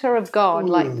encounter of God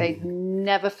like they'd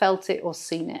never felt it or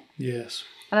seen it. Yes.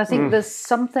 And I think there's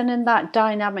something in that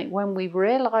dynamic when we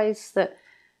realize that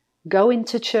going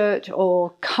to church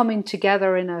or coming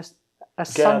together in a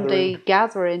Sunday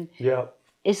gathering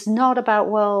is not about,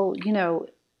 well, you know,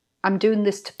 I'm doing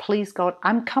this to please God.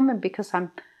 I'm coming because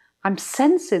I'm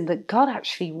sensing that God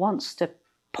actually wants to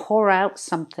pour out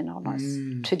something on us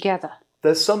together.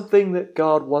 There's something that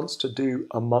God wants to do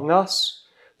among us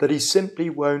that He simply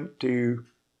won't do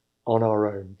on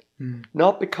our own.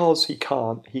 Not because He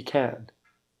can't, He can.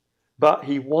 But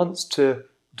He wants to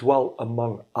dwell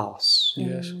among us.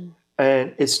 Yes.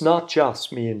 And it's not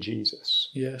just me and Jesus.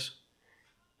 Yes.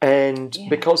 And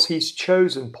because He's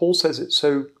chosen, Paul says it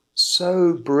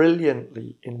so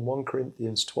brilliantly in 1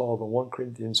 Corinthians 12 and 1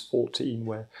 Corinthians 14,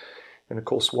 where, and of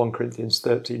course 1 Corinthians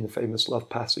 13, the famous love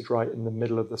passage right in the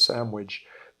middle of the sandwich.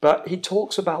 But he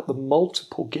talks about the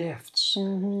multiple gifts.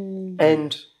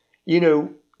 And, you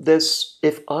know,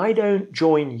 if I don't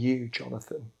join you,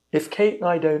 Jonathan, if Kate and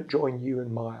I don't join you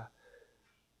and Maya,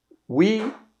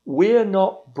 we're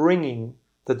not bringing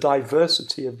the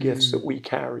diversity of gifts that we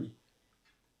carry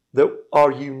that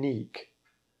are unique.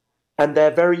 And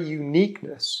their very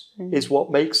uniqueness is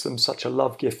what makes them such a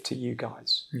love gift to you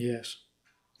guys. Yes.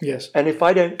 Yes. And if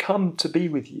I don't come to be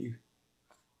with you,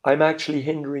 I'm actually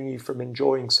hindering you from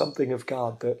enjoying something of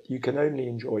God that you can only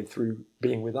enjoy through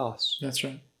being with us. That's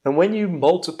right. And when you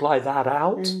multiply that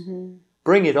out,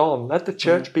 bring it on. Let the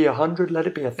church be 100, let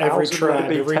it be 1,000, every tribe, let it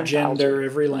be every 10,000. gender,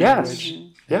 every language. Yes.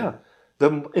 Yeah.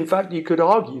 In fact, you could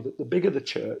argue that the bigger the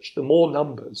church, the more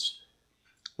numbers,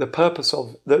 the purpose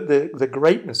of the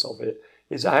greatness of it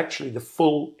is actually the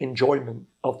full enjoyment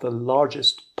of the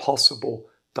largest possible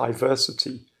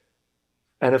diversity.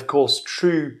 And of course,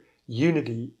 true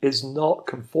unity is not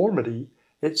conformity.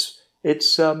 It's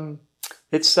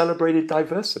celebrated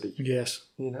diversity. Yes.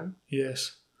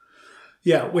 Yes.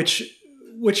 Yeah,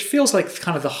 which feels like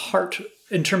kind of the heart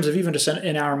in terms of even just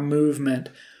in our movement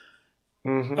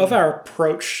of our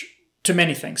approach to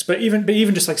many things, but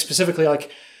even just like specifically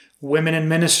like women in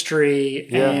ministry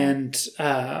and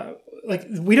like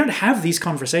we don't have these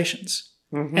conversations,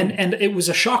 and it was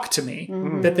a shock to me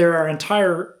that there are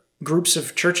entire groups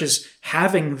of churches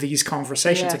having these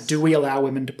conversations. Like, do we allow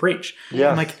women to preach? Yeah.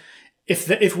 I'm like,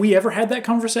 if we ever had that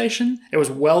conversation, it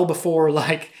was well before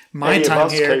like my time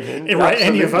here. Right,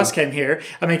 any of us came here.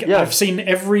 I mean, I've seen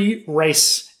every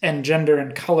race and gender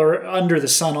and color under the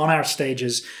sun on our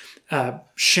stages,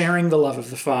 sharing the love of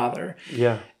the Father.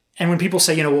 Yeah. And when people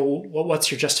say, well,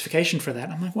 what's your justification for that?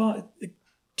 I'm like, well,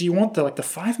 do you want the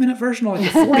 5-minute version or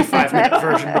like the 45-minute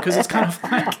version? Because it's kind of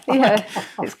like,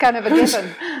 it's kind of a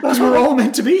given. Because we're all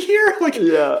meant to be here. Like,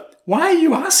 why are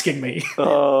you asking me?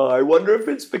 I wonder if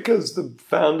it's because the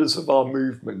founders of our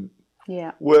movement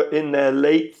were in their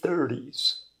late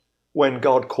 30s when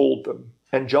God called them.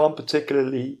 And John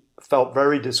particularly felt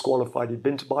very disqualified. He'd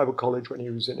been to Bible college when he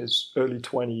was in his early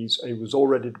 20s. He was all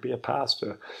ready to be a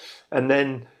pastor. And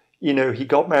then, he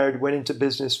got married, went into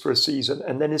business for a season,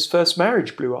 and then his first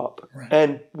marriage blew up. Right.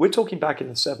 And we're talking back in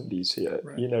the 70s here,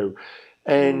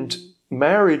 and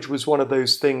marriage was one of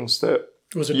those things that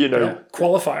was a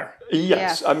qualifier.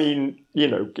 Yes. I mean,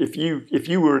 if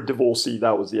you were a divorcee,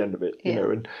 that was the end of it,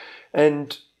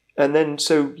 and then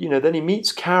so, then he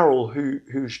meets Carol,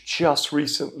 who's just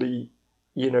recently,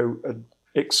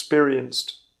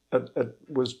 experienced,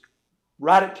 was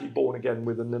radically born again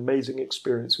with an amazing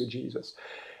experience with Jesus.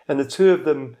 And the two of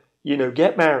them,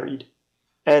 get married,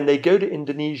 and they go to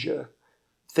Indonesia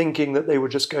thinking that they were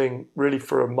just going really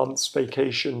for a month's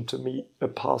vacation to meet a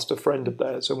pastor friend of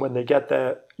theirs. And when they get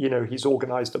there, he's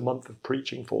organized a month of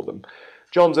preaching for them.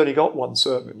 John's only got one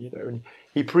sermon, and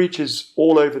he preaches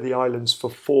all over the islands for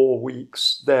 4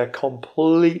 weeks. They're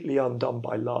completely undone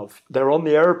by love. They're on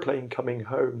the airplane coming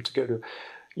home to go to,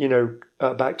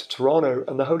 back to Toronto,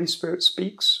 and the Holy Spirit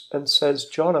speaks and says,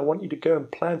 John, I want you to go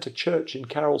and plant a church in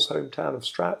Carol's hometown of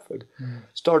Stratford,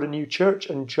 start a new church.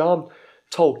 And John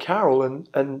told Carol,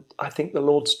 and I think the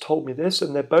Lord's told me this,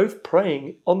 and they're both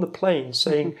praying on the plane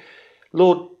saying,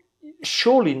 Lord,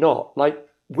 surely not. Like,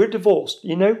 we're divorced,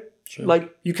 Sure.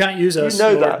 Like, you can't use us,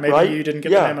 Lord. That, maybe right? You didn't get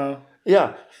the memo.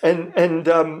 Yeah.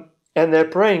 And they're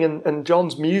praying, and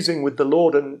John's musing with the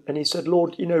Lord, and he said,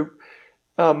 Lord,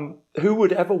 who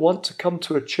would ever want to come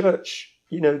to a church,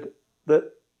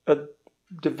 that a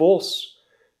divorce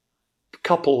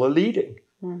couple are leading?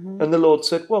 And the Lord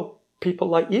said, well, people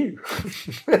like you.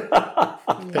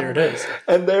 There it is.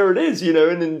 And there it is,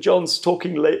 and then John's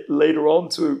talking later on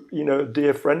to, a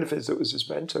dear friend of his that was his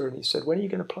mentor, and he said, when are you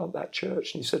going to plant that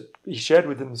church? And he shared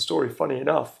with him the story, funny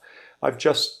enough, I've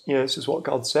just, this is what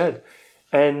God said.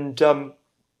 And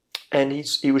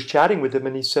he was chatting with him,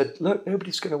 and he said, look,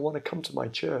 nobody's going to want to come to my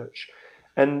church.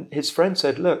 And his friend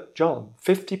said, look, John,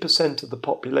 50% of the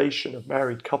population of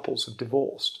married couples have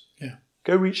divorced. Yeah.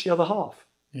 Go reach the other half.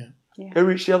 Yeah. Go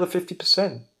reach the other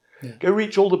 50%. Yeah. Go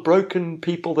reach all the broken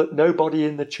people that nobody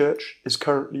in the church is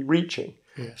currently reaching.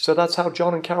 Yeah. So that's how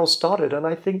John and Carol started. And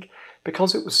I think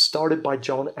because it was started by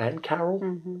John and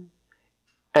Carol,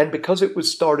 and because it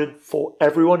was started for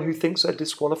everyone who thinks they're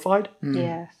disqualified,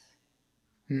 yes,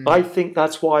 I think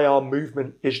that's why our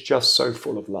movement is just so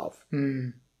full of love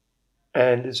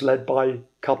and is led by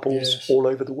couples all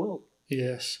over the world.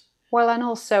 Yes. Well, and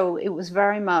also it was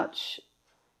very much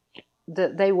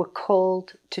that they were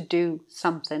called to do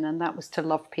something, and that was to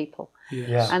love people.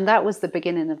 Yes. And that was the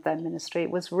beginning of their ministry.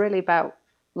 It was really about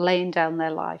laying down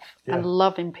their life and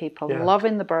loving people,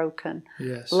 loving the broken,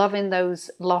 loving those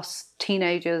lost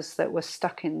teenagers that were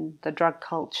stuck in the drug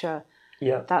culture,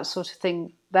 that sort of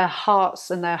thing. Their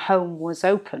hearts and their home was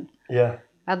open. Yeah.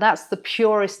 And that's the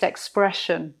purest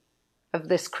expression of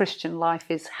this Christian life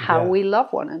is how we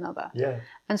love one another. Yeah.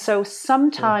 And so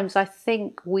sometimes I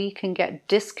think we can get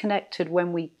disconnected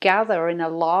when we gather in a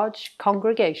large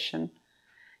congregation.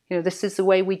 You know, this is the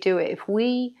way we do it. If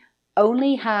we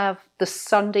only have the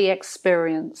Sunday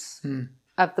experience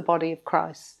of the body of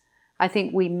Christ, I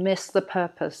think we miss the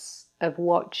purpose of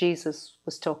what Jesus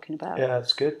was talking about. Yeah,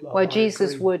 that's good. Where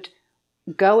Jesus would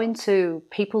go into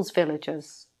people's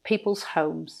villages, people's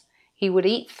homes. He would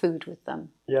eat food with them.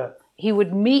 Yeah. He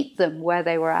would meet them where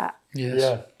they were at. Yes.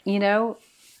 Yeah. You know,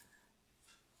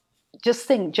 just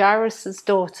think, Jairus'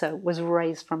 daughter was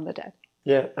raised from the dead.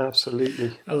 Yeah,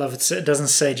 absolutely. I love it. It doesn't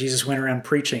say Jesus went around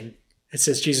preaching. It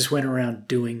says Jesus went around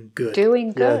doing good.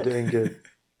 Doing good. Yeah, doing good.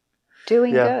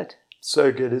 Doing good.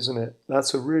 So good, isn't it?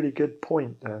 That's a really good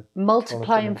point there.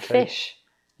 Multiplying fish.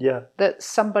 Yeah. That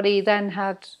somebody then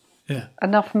had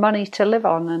enough money to live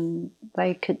on, and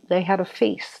they had a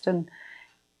feast, and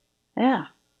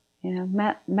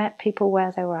met people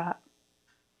where they were at.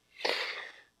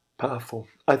 Powerful.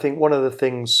 I think one of the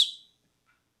things,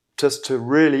 just to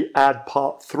really add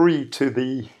part 3 to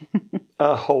the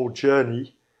whole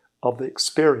journey of the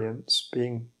experience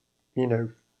being, you know,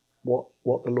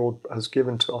 what the Lord has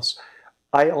given to us,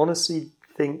 I honestly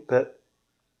think that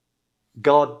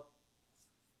God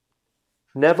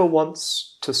never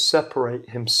wants to separate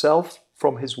himself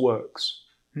from his works.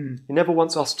 He never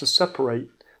wants us to separate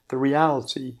the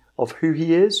reality of who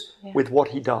he is with what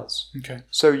he does. Okay.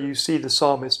 So you see the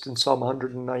psalmist in Psalm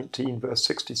 119, verse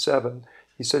 67,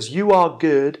 he says, "You are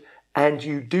good and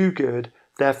you do good,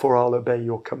 therefore I'll obey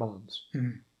your commands."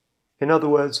 In other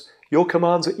words, your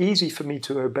commands are easy for me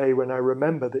to obey when I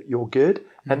remember that you're good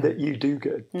and that you do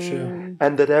good. Sure.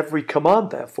 And that every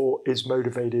command, therefore, is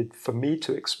motivated for me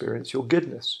to experience your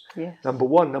goodness. Yes. Number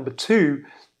 1. Number 2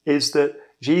 is that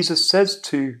Jesus says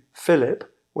to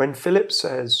Philip, when Philip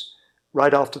says,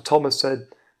 right after Thomas said,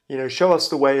 you know, show us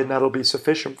the way and that'll be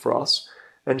sufficient for us.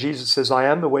 And Jesus says, I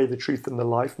am the way, the truth, and the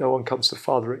life. No one comes to the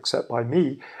Father except by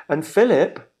me. And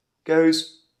Philip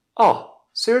goes, oh,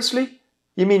 seriously?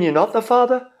 You mean you're not the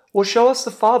Father? Well, show us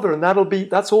the Father and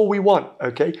that's all we want,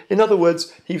 okay? In other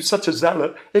words, he was such a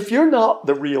zealot. If you're not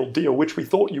the real deal, which we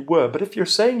thought you were, but if you're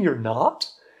saying you're not,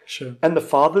 sure, and the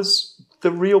Father's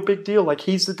the real big deal, like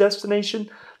he's the destination,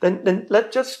 then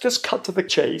let just cut to the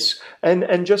chase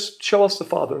and just show us the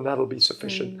Father and that'll be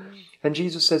sufficient. And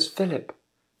Jesus says, Philip,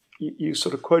 you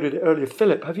sort of quoted it earlier,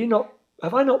 Philip,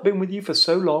 have I not been with you for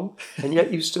so long and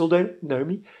yet you still don't know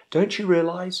me? Don't you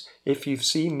realize if you've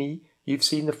seen me, you've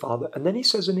seen the Father? And then he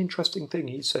says an interesting thing.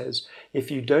 He says,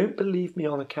 if you don't believe me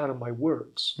on account of my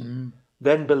words,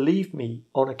 then believe me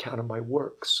on account of my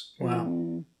works.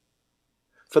 Wow.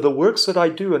 For the works that I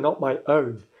do are not my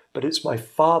own, but it's my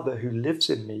Father who lives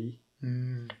in me,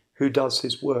 who does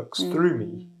his works through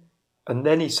me. And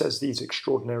then he says these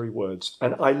extraordinary words.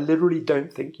 And I literally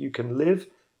don't think you can live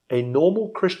a normal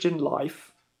Christian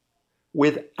life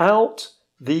without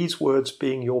these words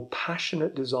being your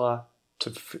passionate desire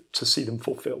to see them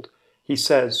fulfilled. He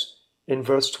says in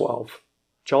verse 12,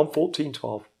 John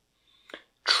 14:12,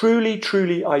 truly,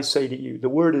 truly, I say to you. The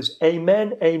word is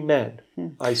amen, amen,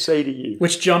 I say to you.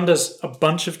 Which John does a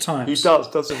bunch of times. He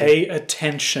does, doesn't he? Pay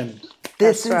attention.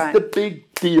 This is the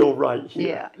big deal right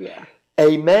here. Yeah.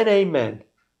 Amen, amen.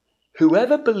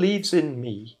 Whoever believes in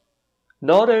me,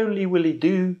 not only will he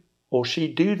do or she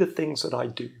do the things that I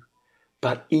do,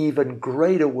 but even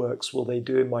greater works will they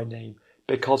do in my name,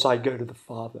 because I go to the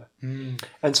Father.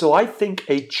 And so I think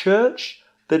a church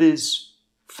that is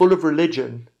full of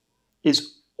religion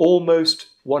is almost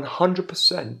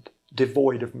 100%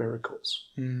 devoid of miracles.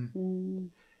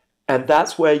 And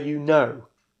that's where you know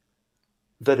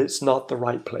that it's not the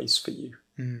right place for you.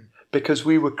 Because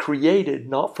we were created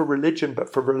not for religion,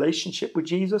 but for relationship with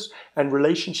Jesus. And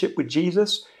relationship with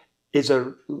Jesus is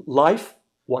a life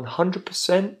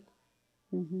 100%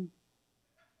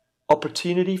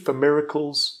 opportunity for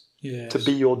miracles to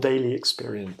be your daily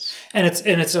experience. And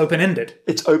it's open-ended.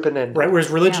 It's open-ended. Right, whereas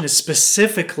religion is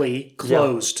specifically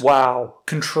closed. Yeah. Wow.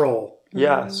 Control.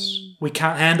 Yes. We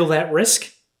can't handle that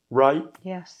risk. Right.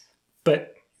 Yes.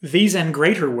 But these and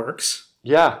greater works.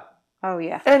 Yeah. Oh,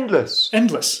 yeah. Endless.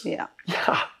 Yeah.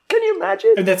 Yeah. Can you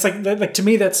imagine? And that's like to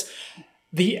me, that's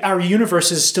our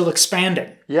universe is still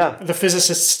expanding. Yeah. The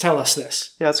physicists tell us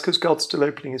this. Yeah, it's because God's still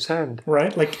opening his hand.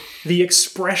 Right? Like the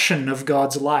expression of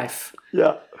God's life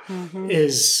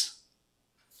is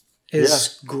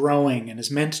growing and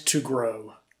is meant to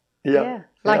grow. Yeah.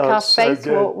 Like our faith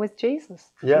walk with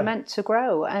Jesus. Meant to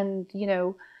grow. And, you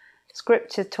know,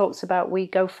 Scripture talks about we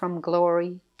go from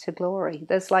glory to glory.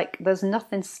 There's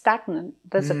nothing stagnant.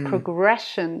 There's a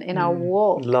progression in our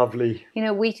walk. Lovely. You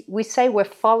know, we say we're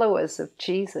followers of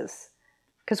Jesus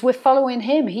because we're following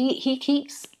him. He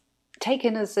keeps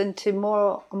taking us into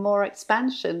more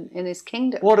expansion in his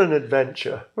kingdom. What an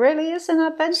adventure. Really is an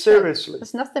adventure. Seriously.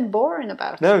 There's nothing boring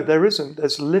about it. No, there isn't.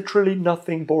 There's literally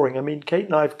nothing boring. I mean, Kate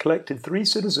and I have collected 3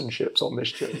 citizenships on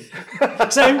this journey.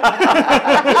 Same.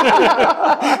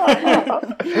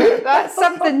 That's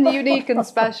something unique and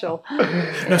special.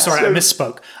 No, sorry, I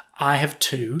misspoke. I have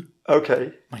 2.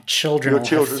 Okay. My children all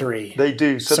have 3. They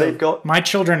do. So they've got... My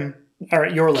children are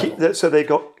at your level. So they've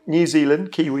got New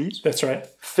Zealand, Kiwis. That's right.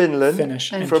 Finland.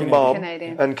 Finnish. And from Mom.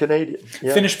 Canadian. And Canadian.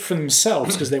 Yeah. Finnish for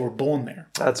themselves because they were born there.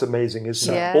 That's amazing,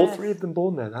 isn't it? Yes. All 3 of them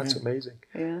born there. That's amazing.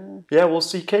 Yeah. Yeah, well,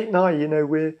 see, Kate and I, you know,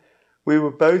 we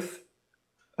were both...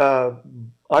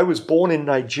 I was born in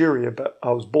Nigeria, but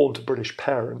I was born to British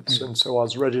parents. And so I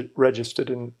was registered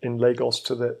in Lagos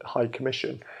to the High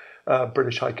Commission,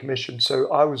 British High Commission.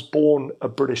 So I was born a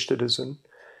British citizen,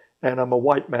 and I'm a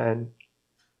white man,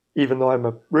 even though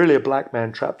I'm really a black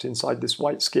man trapped inside this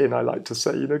white skin, I like to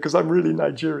say, you know, because I'm really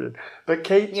Nigerian. But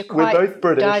Kate, we're both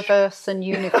British. Diverse and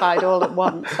unified all at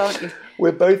once, aren't you?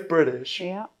 We're both British.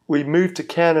 Yeah. We moved to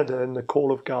Canada in the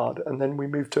call of God, and then we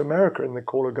moved to America in the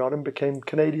call of God and became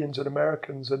Canadians and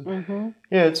Americans. And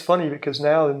yeah, it's funny because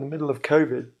now in the middle of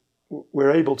COVID,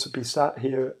 we're able to be sat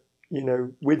here, you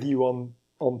know, with you on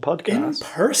podcasts.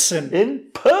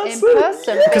 In person.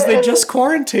 Yeah. Because they just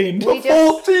quarantined. For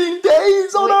 14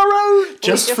 days on our own.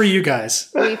 Just for you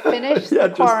guys. We finished the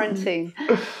quarantine.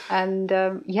 And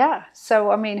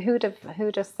so I mean, who'd have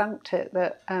thunked it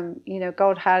that, you know,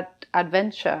 God had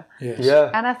adventure. Yes. Yeah.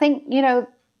 And I think, you know,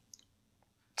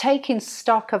 taking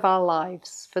stock of our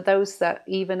lives, for those that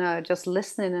even are just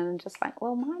listening and just like,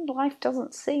 well, my life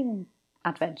doesn't seem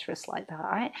adventurous like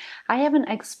that. I haven't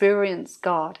experienced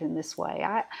God in this way.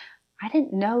 I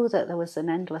didn't know that there was an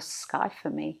endless sky for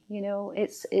me. You know,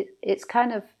 it's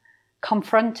kind of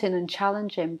confronting and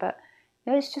challenging, but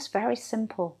you know, it's just very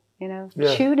simple. You know,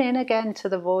 tune in again to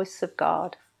the voice of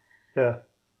God. Yeah.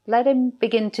 Let him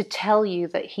begin to tell you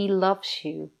that he loves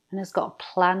you and has got a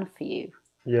plan for you.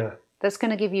 Yeah. That's going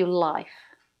to give you life.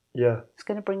 Yeah. It's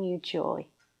going to bring you joy.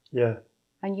 Yeah.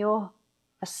 And you're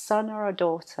a son or a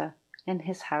daughter in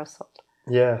his household.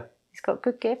 Yeah. He's got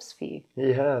good gifts for you.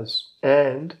 He has.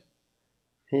 And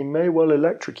he may well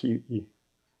electrocute you.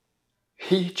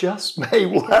 He just may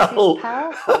well. He's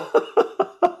powerful.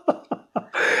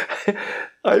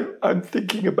 I'm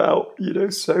thinking about, you know,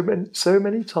 so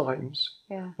many times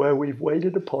where we've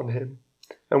waited upon him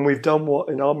and we've done what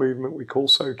in our movement we call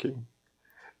soaking,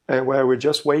 and where we're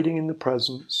just waiting in the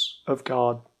presence of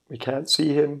God. We can't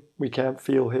see him, we can't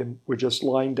feel him, we're just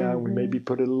lying down. We maybe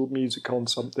put a little music on,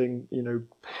 something, you know,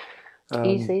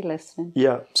 easy listening.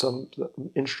 Yeah, some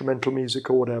instrumental music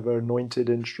or whatever, anointed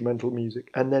instrumental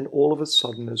music. And then all of a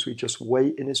sudden, as we just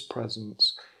wait in his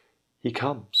presence, he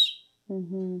comes.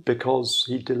 Because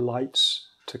he delights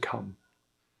to come.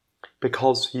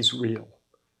 Because he's real.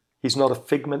 He's not a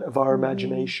figment of our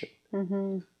imagination.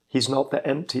 He's not the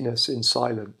emptiness in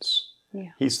silence.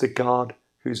 Yeah. He's the God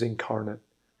who's incarnate,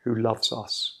 who loves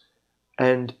us.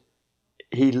 And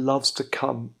he loves to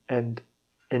come and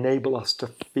enable us to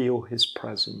feel his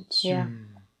presence. Yeah.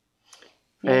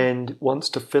 And wants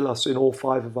to fill us in all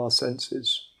 5 of our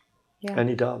senses. Yeah. And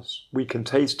he does. We can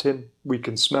taste him, we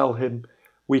can smell him,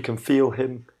 we can feel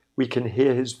him, we can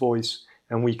hear his voice,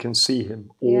 and we can see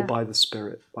him all by the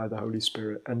Spirit, by the Holy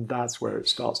Spirit. And that's where it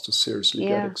starts to seriously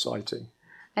get exciting.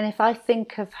 And if I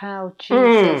think of how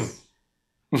Jesus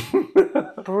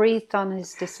breathed on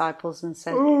his disciples and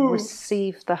said,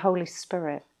 receive the Holy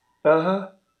Spirit.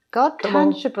 God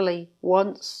tangibly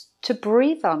wants to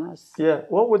breathe on us. Yeah,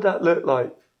 what would that look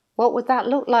like? What would that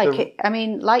look like? I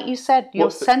mean, like you said, your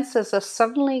senses are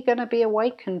suddenly going to be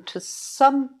awakened to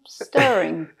some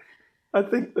stirring. I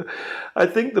think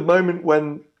the moment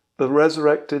when the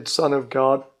resurrected Son of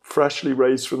God, freshly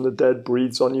raised from the dead,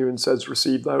 breathes on you and says,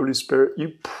 receive the Holy Spirit,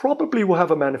 you probably will have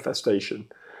a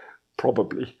manifestation.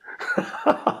 Probably.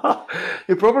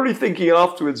 You're probably thinking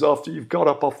afterwards, after you've got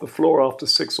up off the floor after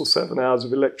 6 or 7 hours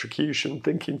of electrocution,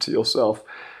 thinking to yourself,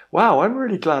 wow, I'm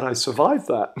really glad I survived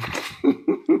that.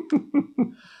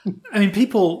 I mean,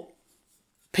 people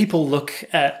look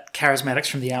at charismatics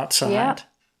from the outside,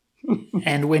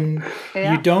 and when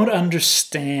you don't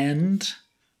understand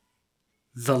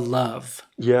the love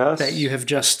that you have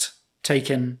just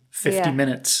taken 50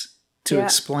 minutes to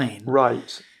explain,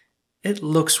 right? It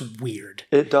looks weird.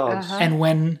 It does. And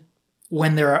when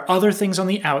there are other things on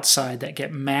the outside that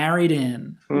get married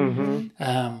in,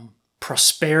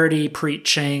 prosperity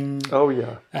preaching. Oh,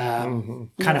 yeah.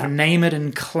 Kind of name it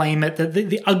and claim it.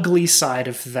 The ugly side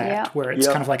of that, where it's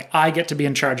kind of like, I get to be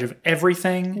in charge of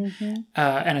everything,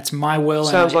 and it's my will.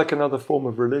 Sounds like another form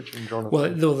of religion, Jonathan.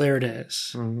 Well, there it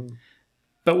is.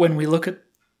 But when we look at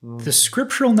the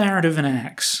scriptural narrative in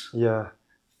Acts,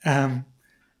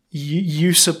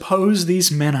 you suppose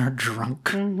these men are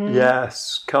drunk.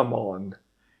 Yes, come on.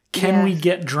 Can we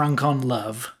get drunk on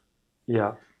love?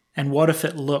 Yeah. And what if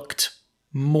it looked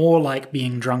more like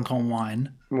being drunk on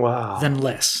wine than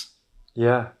less?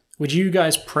 Yeah. Would you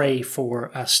guys pray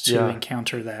for us to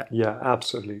encounter that? Yeah,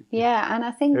 absolutely. Yeah, and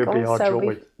I think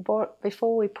also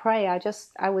before we pray,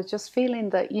 I was just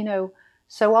feeling that,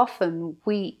 so often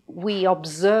we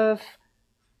observe,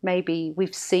 maybe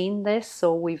we've seen this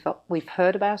or we've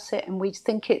heard about it, and we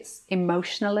think it's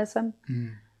emotionalism,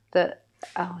 that,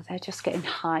 they're just getting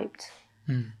hyped.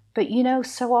 But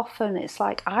so often it's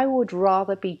like, I would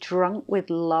rather be drunk with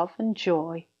love and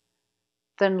joy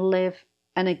than live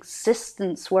an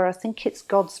existence where I think it's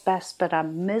God's best, but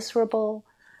I'm miserable,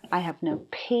 I have no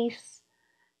peace,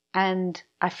 and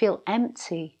I feel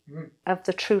empty of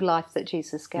the true life that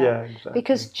Jesus gave. Yeah, exactly.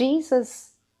 Because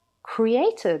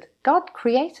God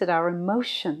created our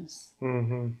emotions.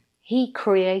 He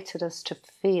created us to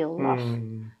feel love.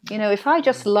 If I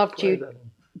just loved you,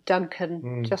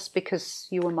 Duncan, just because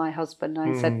you were my husband,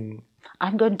 I said,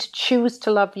 I'm going to choose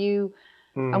to love you,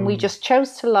 and we just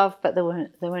chose to love, but there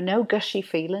were no gushy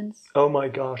feelings. Oh my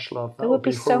gosh, love, there would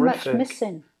be so much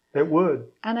missing. It would.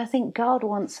 And I think God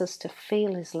wants us to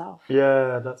feel his love.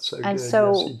 Yeah, that's so good.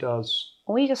 So yes, he does.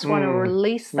 We just want to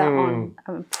release that on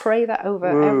and pray that over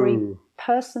every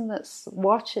person that's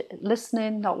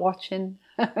listening, not watching,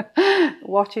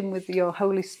 watching with your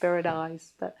Holy Spirit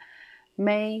eyes. But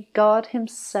may God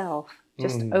himself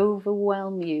just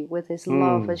overwhelm you with his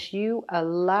love as you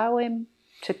allow him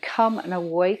to come and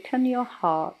awaken your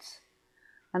heart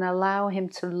and allow him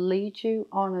to lead you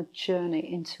on a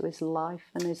journey into his life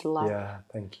and his love. Yeah,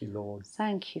 thank you, Lord.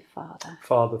 Thank you, Father.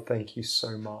 Father, thank you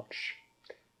so much.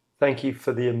 Thank you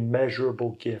for the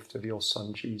immeasurable gift of your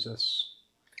Son, Jesus.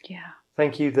 Yeah.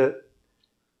 Thank you that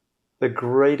the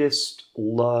greatest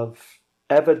love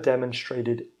ever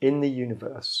demonstrated in the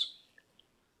universe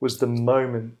was the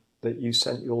moment that you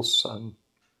sent your Son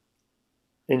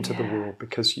into the world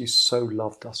because you so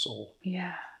loved us all.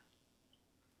 Yeah.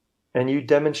 And you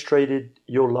demonstrated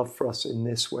your love for us in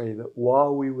this way, that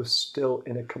while we were still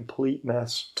in a complete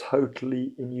mess,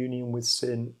 totally in union with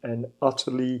sin and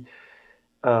utterly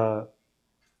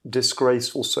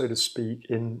disgraceful, so to speak,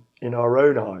 in our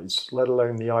own eyes, let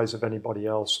alone the eyes of anybody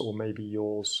else or maybe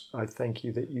yours, I thank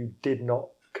you that you did not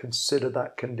consider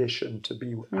that condition to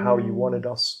be how you wanted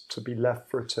us to be left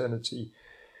for eternity.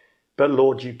 But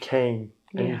Lord, you came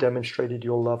and you demonstrated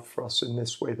your love for us in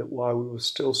this way, that while we were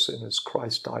still sinners,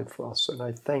 Christ died for us. And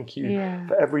I thank you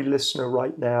for every listener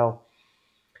right now,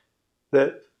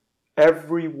 that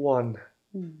everyone,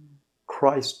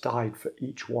 Christ died for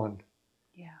each one.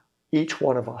 Each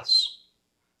one of us.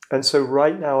 And so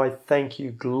right now I thank you,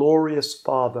 glorious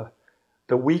Father,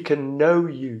 that we can know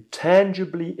you,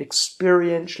 tangibly,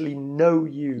 experientially know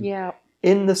you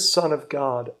in the Son of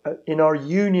God, in our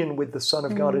union with the Son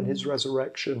of God in his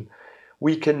resurrection.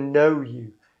 We can know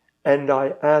you. And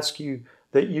I ask you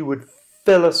that you would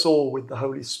fill us all with the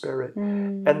Holy Spirit,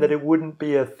 and that it wouldn't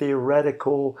be a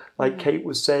theoretical, like Kate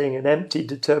was saying, an empty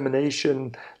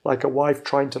determination, like a wife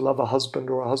trying to love a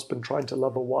husband or a husband trying to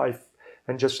love a wife,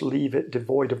 and just leave it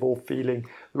devoid of all feeling.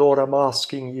 Lord, I'm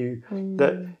asking you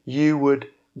that you would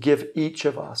give each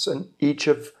of us and each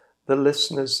of the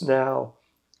listeners now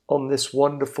on this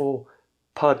wonderful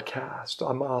podcast,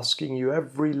 I'm asking you,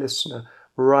 every listener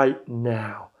right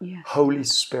now, Holy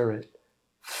Spirit,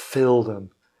 fill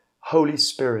them. Holy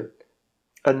Spirit,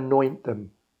 anoint them.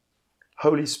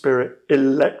 Holy Spirit,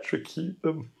 electrocute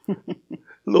them.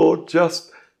 Lord,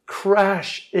 just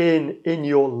crash in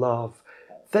your love.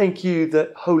 Thank you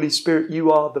that, Holy Spirit,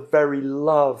 you are the very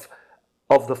love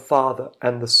of the Father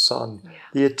and the Son,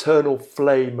 the eternal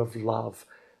flame of love,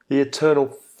 the eternal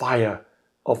fire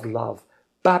of love.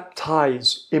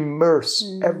 Baptize, immerse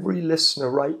every listener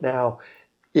right now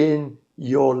in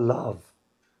your love.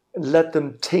 Let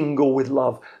them tingle with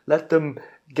love. Let them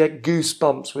get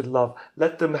goosebumps with love.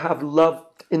 Let them have love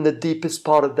in the deepest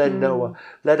part of their knower.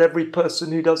 Let every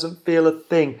person who doesn't feel a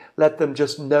thing, let them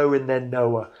just know in their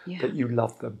knower that you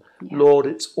love them. Lord,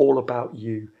 it's all about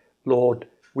you. Lord,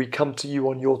 we come to you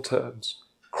on your terms.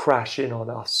 Crash in on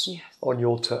us on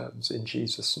your terms. In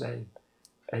Jesus' name,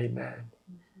 amen.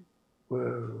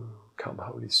 Whoa, come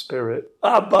Holy Spirit.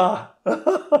 Abba!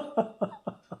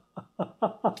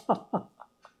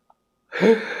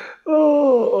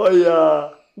 Oh,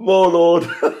 yeah. More, Lord.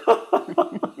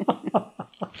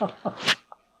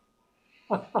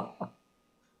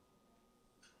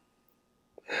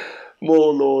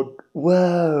 More, Lord.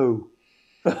 Whoa.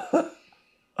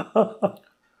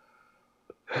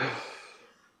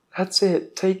 That's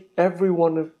it. Take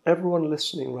everyone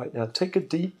listening right now, take a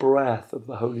deep breath of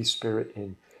the Holy Spirit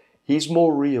in. He's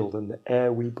more real than the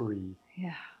air we breathe.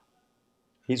 Yeah.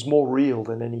 He's more real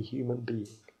than any human being.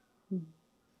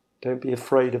 Don't be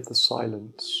afraid of the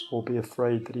silence or be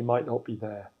afraid that he might not be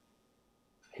there.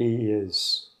 He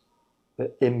is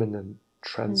the immanent,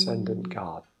 transcendent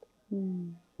God.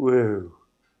 Woo.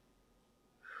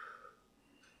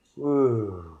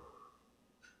 Woo.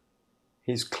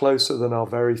 He's closer than our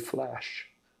very flesh.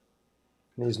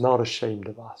 And he's not ashamed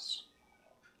of us.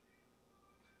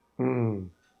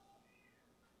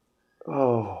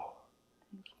 Oh.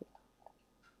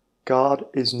 God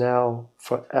is now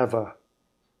forever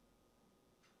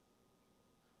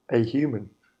a human.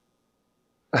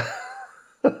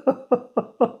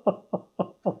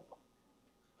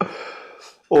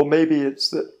 Or maybe it's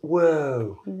that,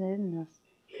 whoa,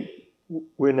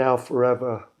 we're now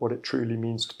forever what it truly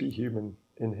means to be human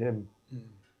in him,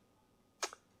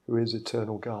 who is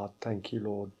eternal God. Thank you,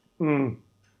 Lord.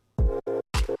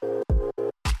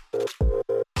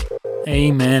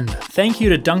 Amen. Thank you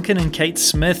to Duncan and Kate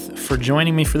Smith for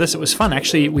joining me for this. It was fun.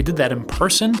 Actually, we did that in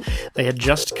person. They had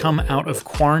just come out of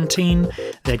quarantine.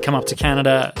 They had come up to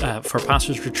Canada for a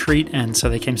pastor's retreat, and so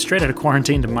they came straight out of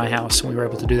quarantine to my house, and we were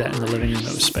able to do that in the living room.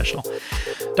 That was special.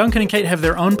 Duncan and Kate have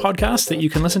their own podcast that you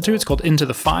can listen to. It's called Into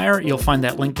the Fire. You'll find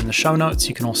that linked in the show notes.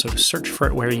 You can also search for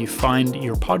it where you find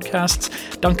your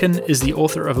podcasts. Duncan is the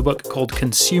author of a book called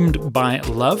Consumed by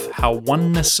Love, How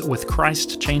Oneness with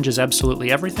Christ Changes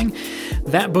Absolutely Everything.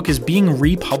 That book is being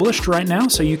republished right now,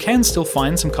 so you can still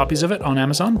find some copies of it on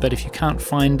Amazon, but if you can't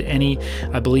find any,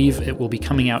 I believe it will be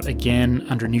coming out again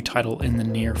under a new title in the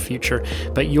near future.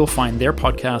 But you'll find their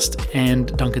podcast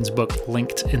and Duncan's book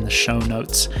linked in the show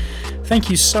notes. Thank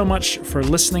you so much for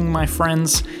listening, my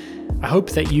friends. I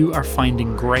hope that you are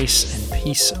finding grace and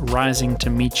peace rising to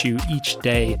meet you each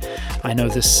day. I know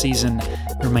this season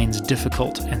remains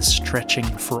difficult and stretching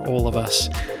for all of us.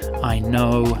 I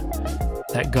know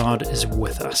that God is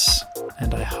with us,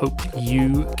 and I hope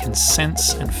you can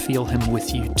sense and feel him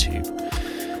with you too.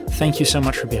 Thank you so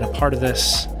much for being a part of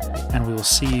this, and we will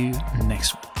see you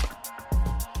next week.